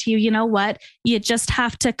said to you, you know what, you just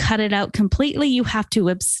have to cut it out completely. You have to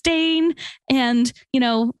abstain. And, you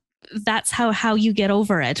know, that's how you get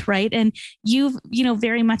over it. Right. And you've, you know,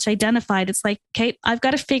 very much identified, it's like, okay, I've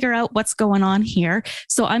got to figure out what's going on here.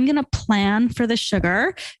 So I'm going to plan for the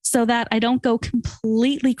sugar so that I don't go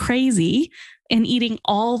completely crazy and eating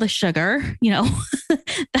all the sugar, you know,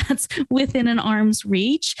 that's within an arm's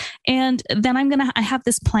reach. And then I have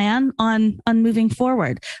this plan on moving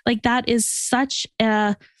forward. Like that is such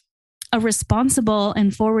a responsible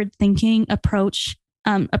and forward thinking approach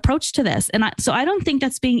to this. And so I don't think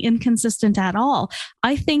that's being inconsistent at all.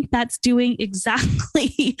 I think that's doing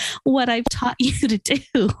exactly what I've taught you to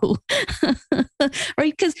do.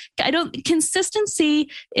 Right? Because consistency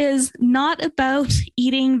is not about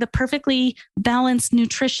eating the perfectly balanced,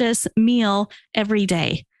 nutritious meal every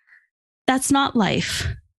day. That's not life.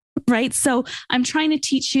 Right. So I'm trying to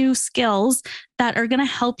teach you skills that are going to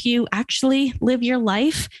help you actually live your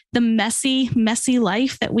life, the messy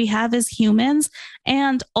life that we have as humans,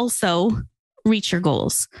 and also reach your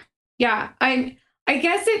goals. Yeah. I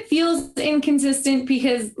guess it feels inconsistent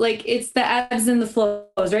because like it's the ebbs and the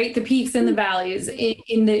flows, right? The peaks and the valleys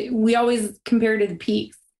we always compare to the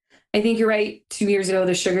peaks. I think you're right. 2 years ago,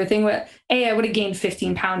 the sugar thing, I would have gained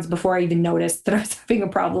 15 pounds before I even noticed that I was having a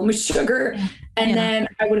problem with sugar. And then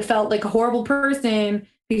I would have felt like a horrible person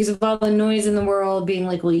because of all the noise in the world being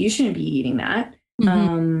like, well, you shouldn't be eating that.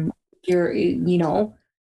 You're, you know,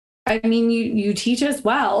 I mean, you teach us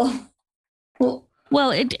well.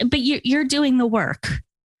 But you're doing the work,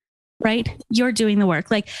 right? You're doing the work.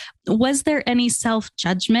 Like, was there any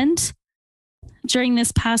self-judgment during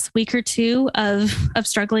this past week or two of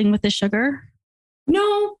struggling with the sugar?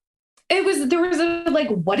 No, there was a like,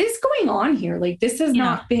 what is going on here? Like, this has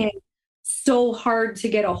not been so hard to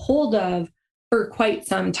get a hold of for quite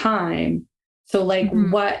some time. So like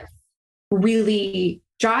what really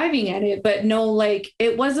driving at it, but no, like,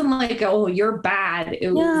 it wasn't like, oh, you're bad.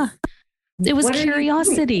 It was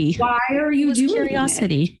curiosity. Why are you doing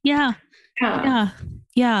curiosity? It?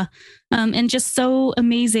 Yeah. And just so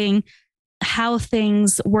amazing how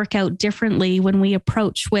things work out differently when we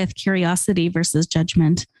approach with curiosity versus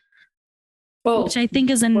judgment, which I think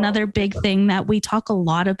is another big thing that we talk a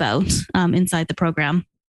lot about inside the program.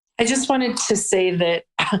 I just wanted to say that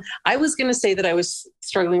I was going to say that I was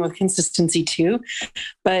struggling with consistency too,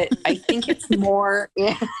 but I think it's more,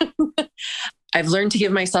 I've learned to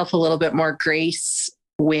give myself a little bit more grace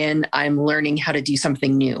when I'm learning how to do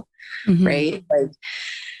something new. right? Like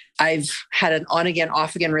I've had an on again,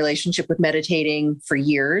 off again relationship with meditating for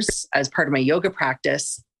years as part of my yoga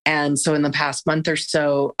practice. And so in the past month or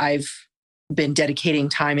so, I've been dedicating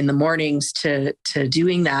time in the mornings to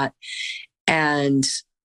doing that. And,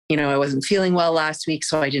 I wasn't feeling well last week,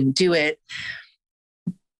 so I didn't do it.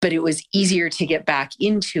 But it was easier to get back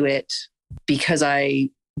into it because I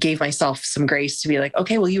gave myself some grace to be like,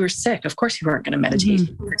 okay, well, you were sick. Of course you weren't going to meditate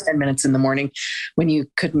for 10 minutes in the morning when you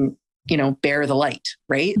couldn't, bear the light,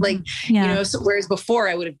 right? Like, so whereas before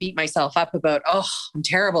I would have beat myself up about, oh, I'm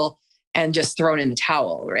terrible, and just thrown in the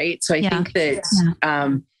towel, right? So I think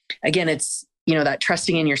that, again, it's, that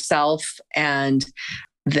trusting in yourself, and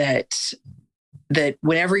that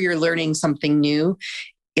whenever you're learning something new,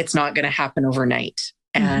 it's not going to happen overnight.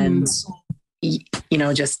 And,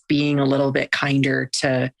 just being a little bit kinder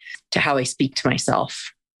to how I speak to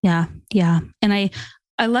myself. Yeah. Yeah. And I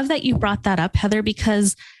love that you brought that up, Heather,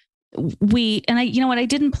 because I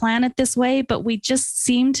didn't plan it this way, but we just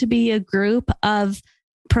seem to be a group of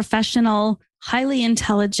professional, highly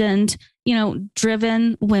intelligent,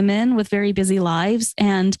 driven women with very busy lives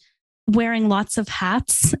and wearing lots of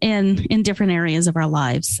hats in different areas of our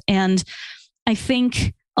lives. And I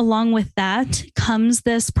think along with that comes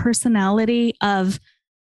this personality of,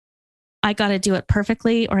 I got to do it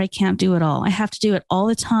perfectly, or I can't do it all. I have to do it all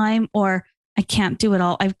the time, or I can't do it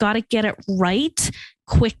all. I've got to get it right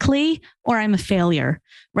quickly, or I'm a failure,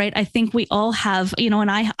 right? I think we all have,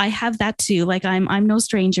 and I have that too. Like I'm no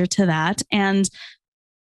stranger to that. And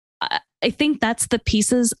I think that's the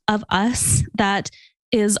pieces of us that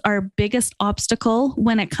is our biggest obstacle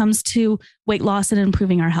when it comes to weight loss and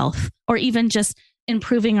improving our health, or even just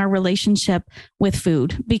improving our relationship with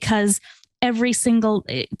food, because every single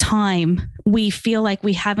time we feel like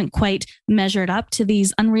we haven't quite measured up to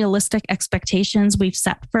these unrealistic expectations we've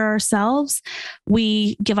set for ourselves,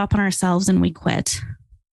 we give up on ourselves and we quit.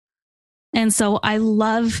 And so I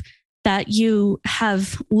love that you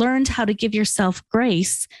have learned how to give yourself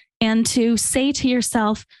grace and to say to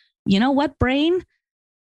yourself, you know what, brain?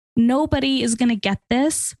 Nobody is going to get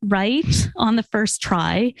this right on the first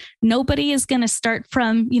try. Nobody is going to start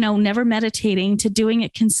from, never meditating to doing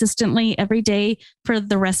it consistently every day for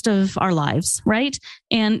the rest of our lives, right?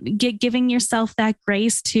 And giving yourself that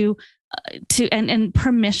grace and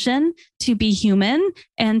permission to be human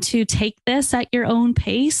and to take this at your own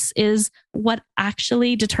pace is what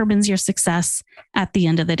actually determines your success at the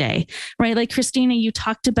end of the day, right? Like Christina, you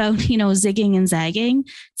talked about, zigging and zagging.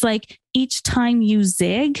 It's like each time you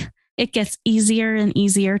zig, it gets easier and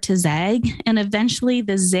easier to zag. And eventually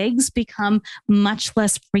the zigs become much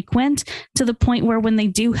less frequent to the point where when they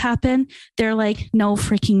do happen, they're like, no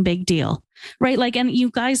freaking big deal. Right. Like, and you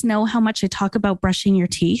guys know how much I talk about brushing your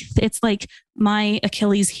teeth. It's like my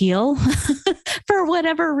Achilles heel for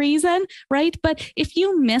whatever reason. Right. But if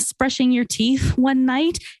you miss brushing your teeth one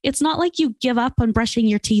night, it's not like you give up on brushing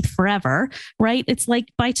your teeth forever. Right. It's like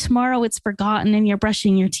by tomorrow it's forgotten and you're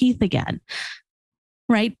brushing your teeth again.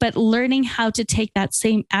 Right. But learning how to take that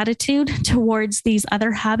same attitude towards these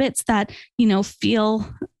other habits that,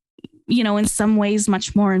 feel, in some ways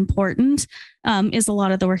much more important is a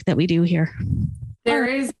lot of the work that we do here. There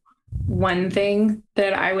is one thing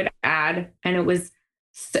that I would add, and it was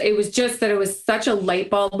just that it was such a light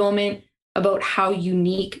bulb moment about how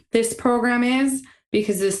unique this program is,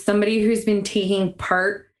 because as somebody who's been taking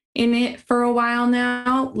part in it for a while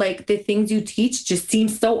now, like the things you teach just seem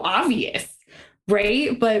so obvious.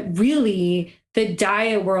 Right. But really, the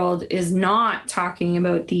diet world is not talking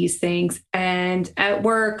about these things. And at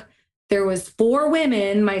work, there was 4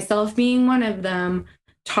 women, myself being one of them,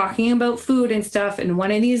 talking about food and stuff. And 2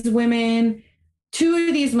 of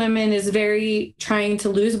these women is very trying to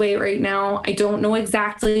lose weight right now. I don't know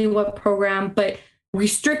exactly what program, but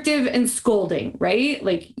restrictive and scolding, right?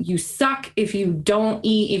 Like you suck if you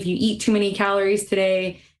eat too many calories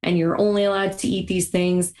today, and you're only allowed to eat these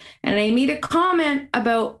things. And I made a comment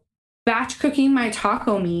about batch cooking my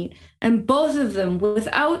taco meat, and both of them,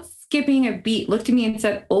 without skipping a beat, looked at me and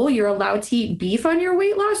said, "Oh, you're allowed to eat beef on your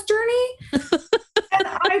weight loss journey?" And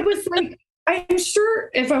I was like, I'm sure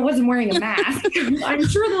if I wasn't wearing a mask, I'm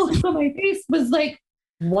sure the look on my face was like,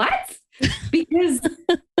 what? Because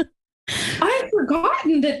I've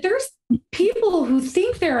forgotten that there's people who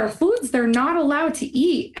think there are foods they're not allowed to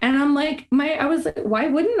eat. And I'm like, I was like, why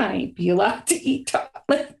wouldn't I be allowed to eat?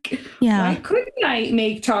 Why couldn't I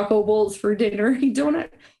make taco bowls for dinner?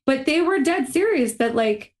 But they were dead serious that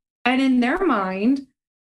and in their mind,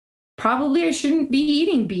 probably I shouldn't be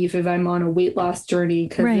eating beef if I'm on a weight loss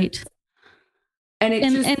journey. Right. And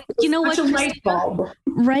it's and you know what, a light bulb.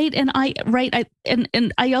 Right. And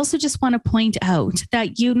I also just want to point out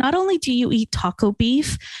that you, not only do you eat taco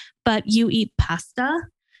beef, but you eat pasta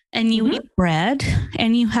and you eat bread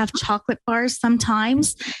and you have chocolate bars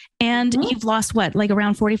sometimes. And you've lost what, like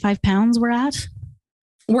around 45 pounds we're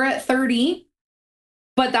at 30,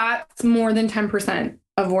 but that's more than 10%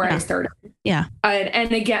 of where I started. Yeah.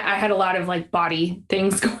 And again, I had a lot of like body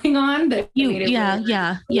things going on that going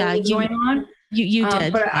on. You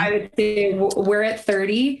did. But I would say we're at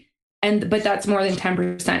 30 but that's more than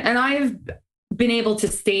 10%. And I've been able to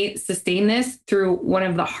sustain this through one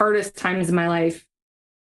of the hardest times in my life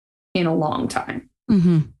in a long time.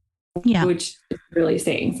 Mm-hmm. Yeah. Which is really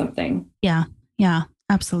saying something. Yeah. Yeah,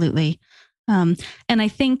 absolutely. And I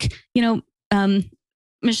think,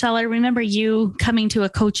 Michelle, I remember you coming to a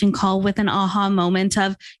coaching call with an aha moment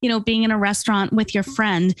of, being in a restaurant with your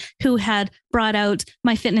friend who had brought out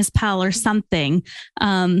MyFitnessPal or something,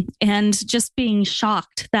 and just being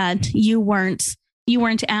shocked that you weren't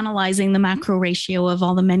analyzing the macro ratio of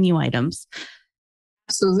all the menu items.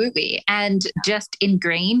 Absolutely. And just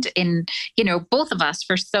ingrained in, both of us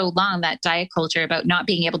for so long, that diet culture about not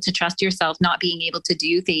being able to trust yourself, not being able to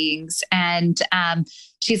do things. And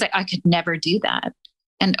she's like, I could never do that.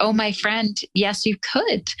 And oh, my friend, yes, you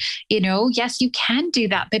could, yes, you can do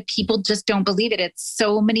that, but people just don't believe it. It's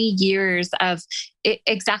so many years of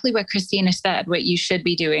exactly what Christina said, what you should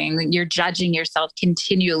be doing. You're judging yourself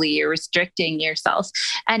continually, you're restricting yourself.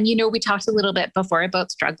 And, we talked a little bit before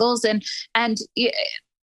about struggles and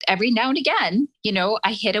every now and again,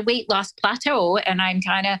 I hit a weight loss plateau and I'm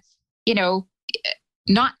kind of,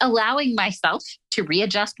 not allowing myself to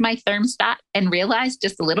readjust my thermostat and realize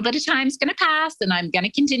just a little bit of time is going to pass and I'm going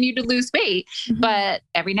to continue to lose weight. Mm-hmm. But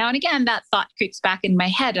every now and again, that thought creeps back in my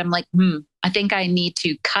head. I'm like, I think I need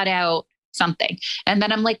to cut out something. And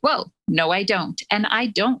then I'm like, whoa, no, I don't. And I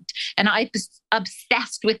don't. And I'm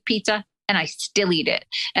obsessed with pizza and I still eat it.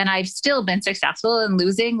 And I've still been successful in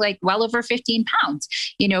losing like well over 15 pounds,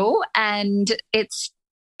 and it's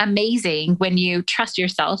amazing when you trust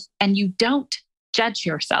yourself and you don't judge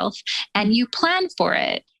yourself and you plan for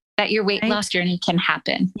it, that your weight loss journey can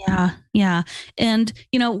happen. Yeah. Yeah. And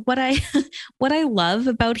what I love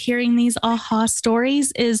about hearing these aha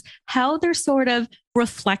stories is how they're sort of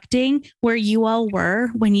reflecting where you all were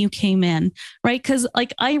when you came in, right? Because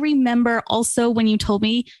like I remember also when you told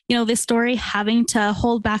me, this story, having to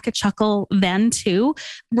hold back a chuckle then too,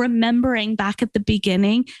 remembering back at the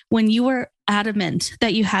beginning when you were adamant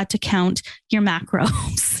that you had to count your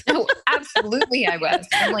macros. Oh, absolutely. I was.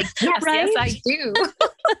 I'm like, yes, right? Yes, I do.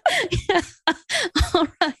 Yeah. All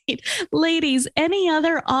right. Ladies, any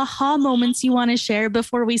other aha moments you want to share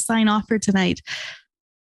before we sign off for tonight?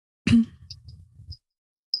 I don't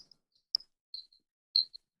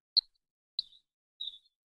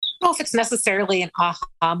know if it's necessarily an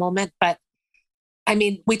aha moment, but I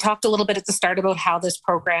mean, we talked a little bit at the start about how this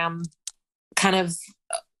program kind of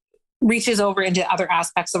reaches over into other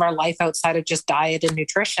aspects of our life outside of just diet and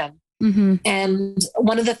nutrition. Mm-hmm. And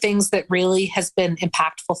one of the things that really has been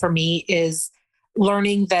impactful for me is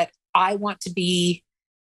learning that I want to be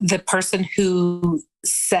the person who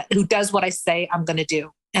does what I say I'm going to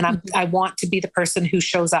do. And I want to be the person who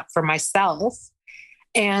shows up for myself.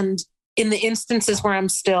 And in the instances where I'm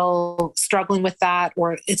still struggling with that,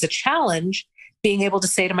 or it's a challenge, being able to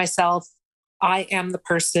say to myself, I am the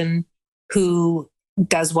person who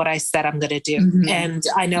does what I said I'm going to do. Mm-hmm. And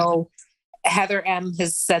I know Heather M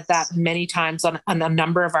has said that many times on a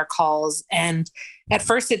number of our calls. And at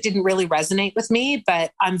first it didn't really resonate with me,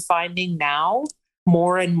 but I'm finding now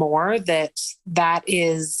more and more that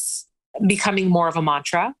is becoming more of a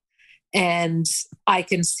mantra. And I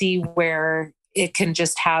can see where it can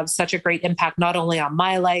just have such a great impact, not only on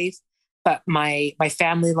my life, but my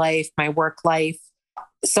family life, my work life,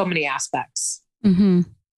 so many aspects. Mm-hmm.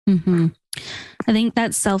 Mm-hmm. I think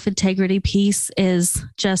that self-integrity piece is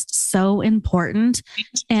just so important.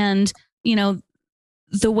 And,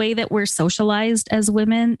 the way that we're socialized as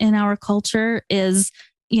women in our culture is,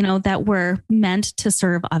 that we're meant to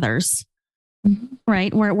serve others, mm-hmm.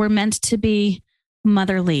 right? We're meant to be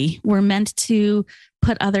motherly. We're meant to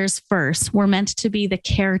put others first. We're meant to be the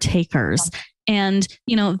caretakers. And,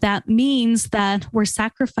 that means that we're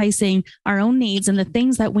sacrificing our own needs and the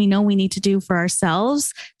things that we know we need to do for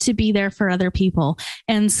ourselves to be there for other people.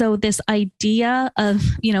 And so this idea of,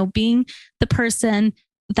 being the person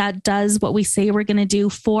that does what we say we're going to do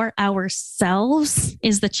for ourselves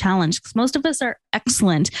is the challenge. Because most of us are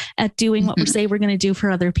excellent at doing what we say we're going to do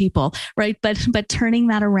for other people, right? But turning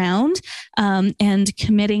that around and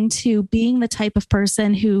committing to being the type of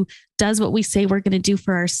person who does what we say we're going to do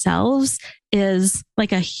for ourselves is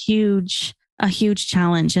like a huge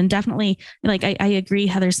challenge. And definitely, like, I agree,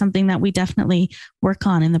 Heather, something that we definitely work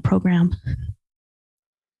on in the program.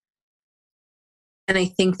 And I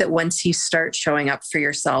think that once you start showing up for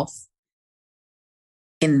yourself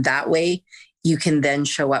in that way, you can then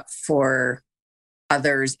show up for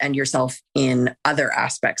others and yourself in other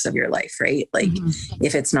aspects of your life, right? Like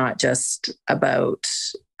if it's not just about,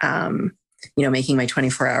 making my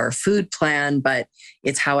 24-hour food plan, but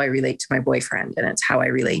it's how I relate to my boyfriend, and it's how I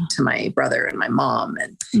relate to my brother and my mom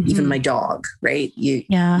and even my dog, right? You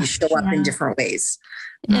show up in different ways.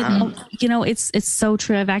 It's so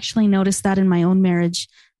true. I've actually noticed that in my own marriage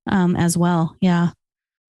as well. Yeah.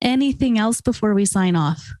 Anything else before we sign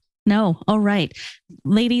off? No. All right.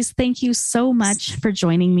 Ladies, thank you so much for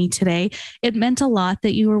joining me today. It meant a lot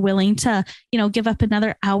that you were willing to, give up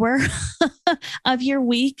another hour of your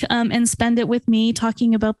week and spend it with me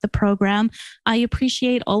talking about the program. I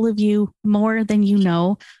appreciate all of you more than you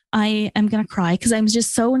know. I am going to cry because I'm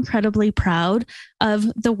just so incredibly proud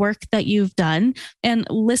of the work that you've done, and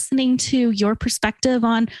listening to your perspective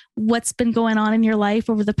on what's been going on in your life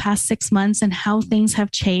over the past 6 months and how things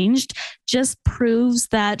have changed just proves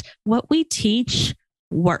that what we teach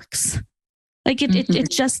works. Like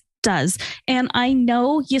it just does. And I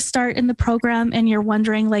know you start in the program and you're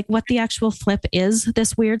wondering like what the actual flip is,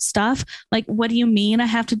 this weird stuff. Like, what do you mean I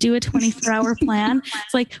have to do a 24-hour plan?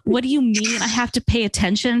 It's like, what do you mean I have to pay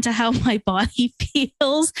attention to how my body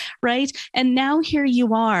feels? Right. And now here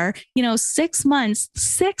you are, 6 months,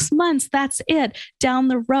 that's it, down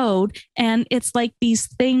the road. And it's like these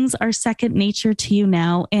things are second nature to you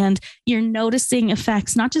now. And you're noticing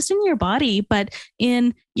effects, not just in your body, but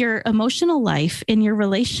in your emotional life, in your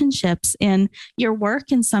relationships, in your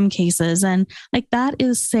work in some cases. And like that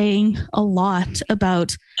is saying a lot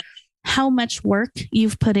about how much work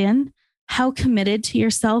you've put in, how committed to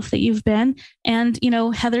yourself that you've been. And,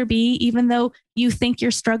 Heather B., even though you think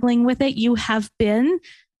you're struggling with it, you have been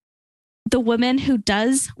the woman who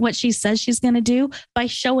does what she says she's going to do by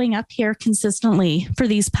showing up here consistently for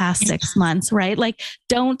these past 6 months, right? Like,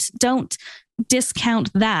 don't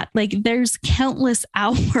discount that. Like, there's countless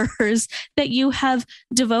hours that you have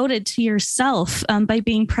devoted to yourself by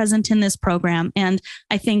being present in this program. And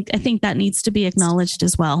I think that needs to be acknowledged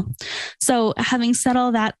as well. So having said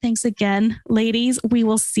all that, thanks again, ladies. We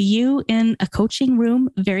will see you in a coaching room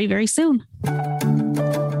very, very soon.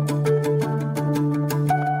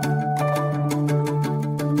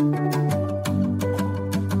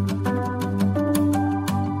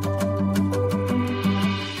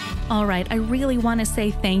 All right, I really want to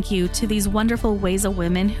say thank you to these wonderful Ways of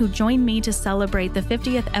Women who joined me to celebrate the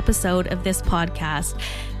 50th episode of this podcast.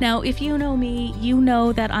 Now, if you know me, you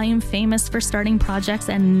know that I am famous for starting projects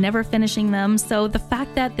and never finishing them. So the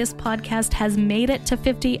fact that this podcast has made it to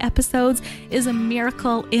 50 episodes is a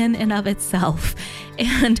miracle in and of itself.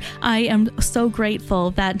 And I am so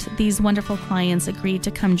grateful that these wonderful clients agreed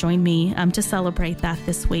to come join me to celebrate that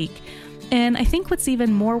this week. And I think what's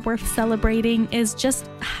even more worth celebrating is just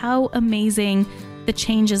how amazing the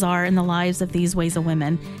changes are in the lives of these Ways of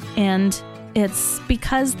Women. And it's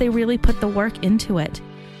because they really put the work into it.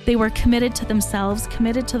 They were committed to themselves,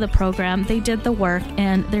 committed to the program. They did the work,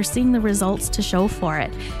 and they're seeing the results to show for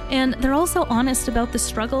it. And they're also honest about the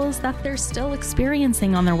struggles that they're still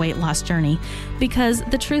experiencing on their weight loss journey. Because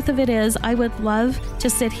the truth of it is, I would love to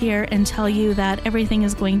sit here and tell you that everything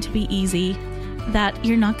is going to be easy, that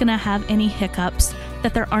you're not going to have any hiccups,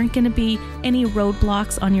 that there aren't going to be any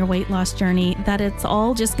roadblocks on your weight loss journey, that it's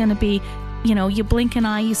all just going to be, you blink an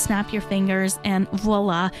eye, you snap your fingers, and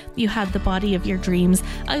voila, you have the body of your dreams.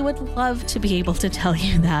 I would love to be able to tell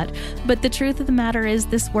you that. But the truth of the matter is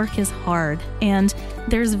this work is hard, and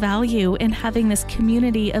there's value in having this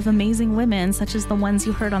community of amazing women, such as the ones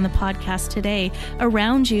you heard on the podcast today,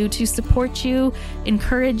 around you to support you,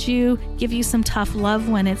 encourage you, give you some tough love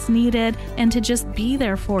when it's needed, and to just be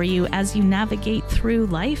there for you as you navigate through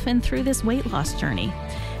life and through this weight loss journey.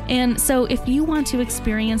 And so if you want to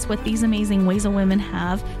experience what these amazing Ways of Women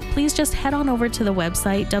have, please just head on over to the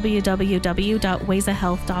website,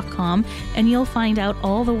 www.waysofhealth.com, and you'll find out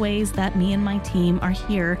all the ways that me and my team are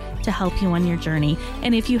here to help you on your journey.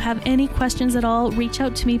 And if you have any questions at all, reach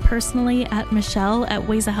out to me personally at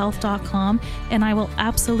Michelle@waysofhealth.com, and I will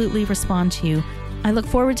absolutely respond to you. I look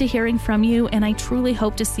forward to hearing from you, and I truly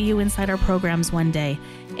hope to see you inside our programs one day.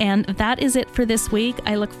 And that is it for this week.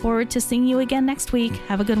 I look forward to seeing you again next week.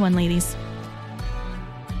 Have a good one, ladies.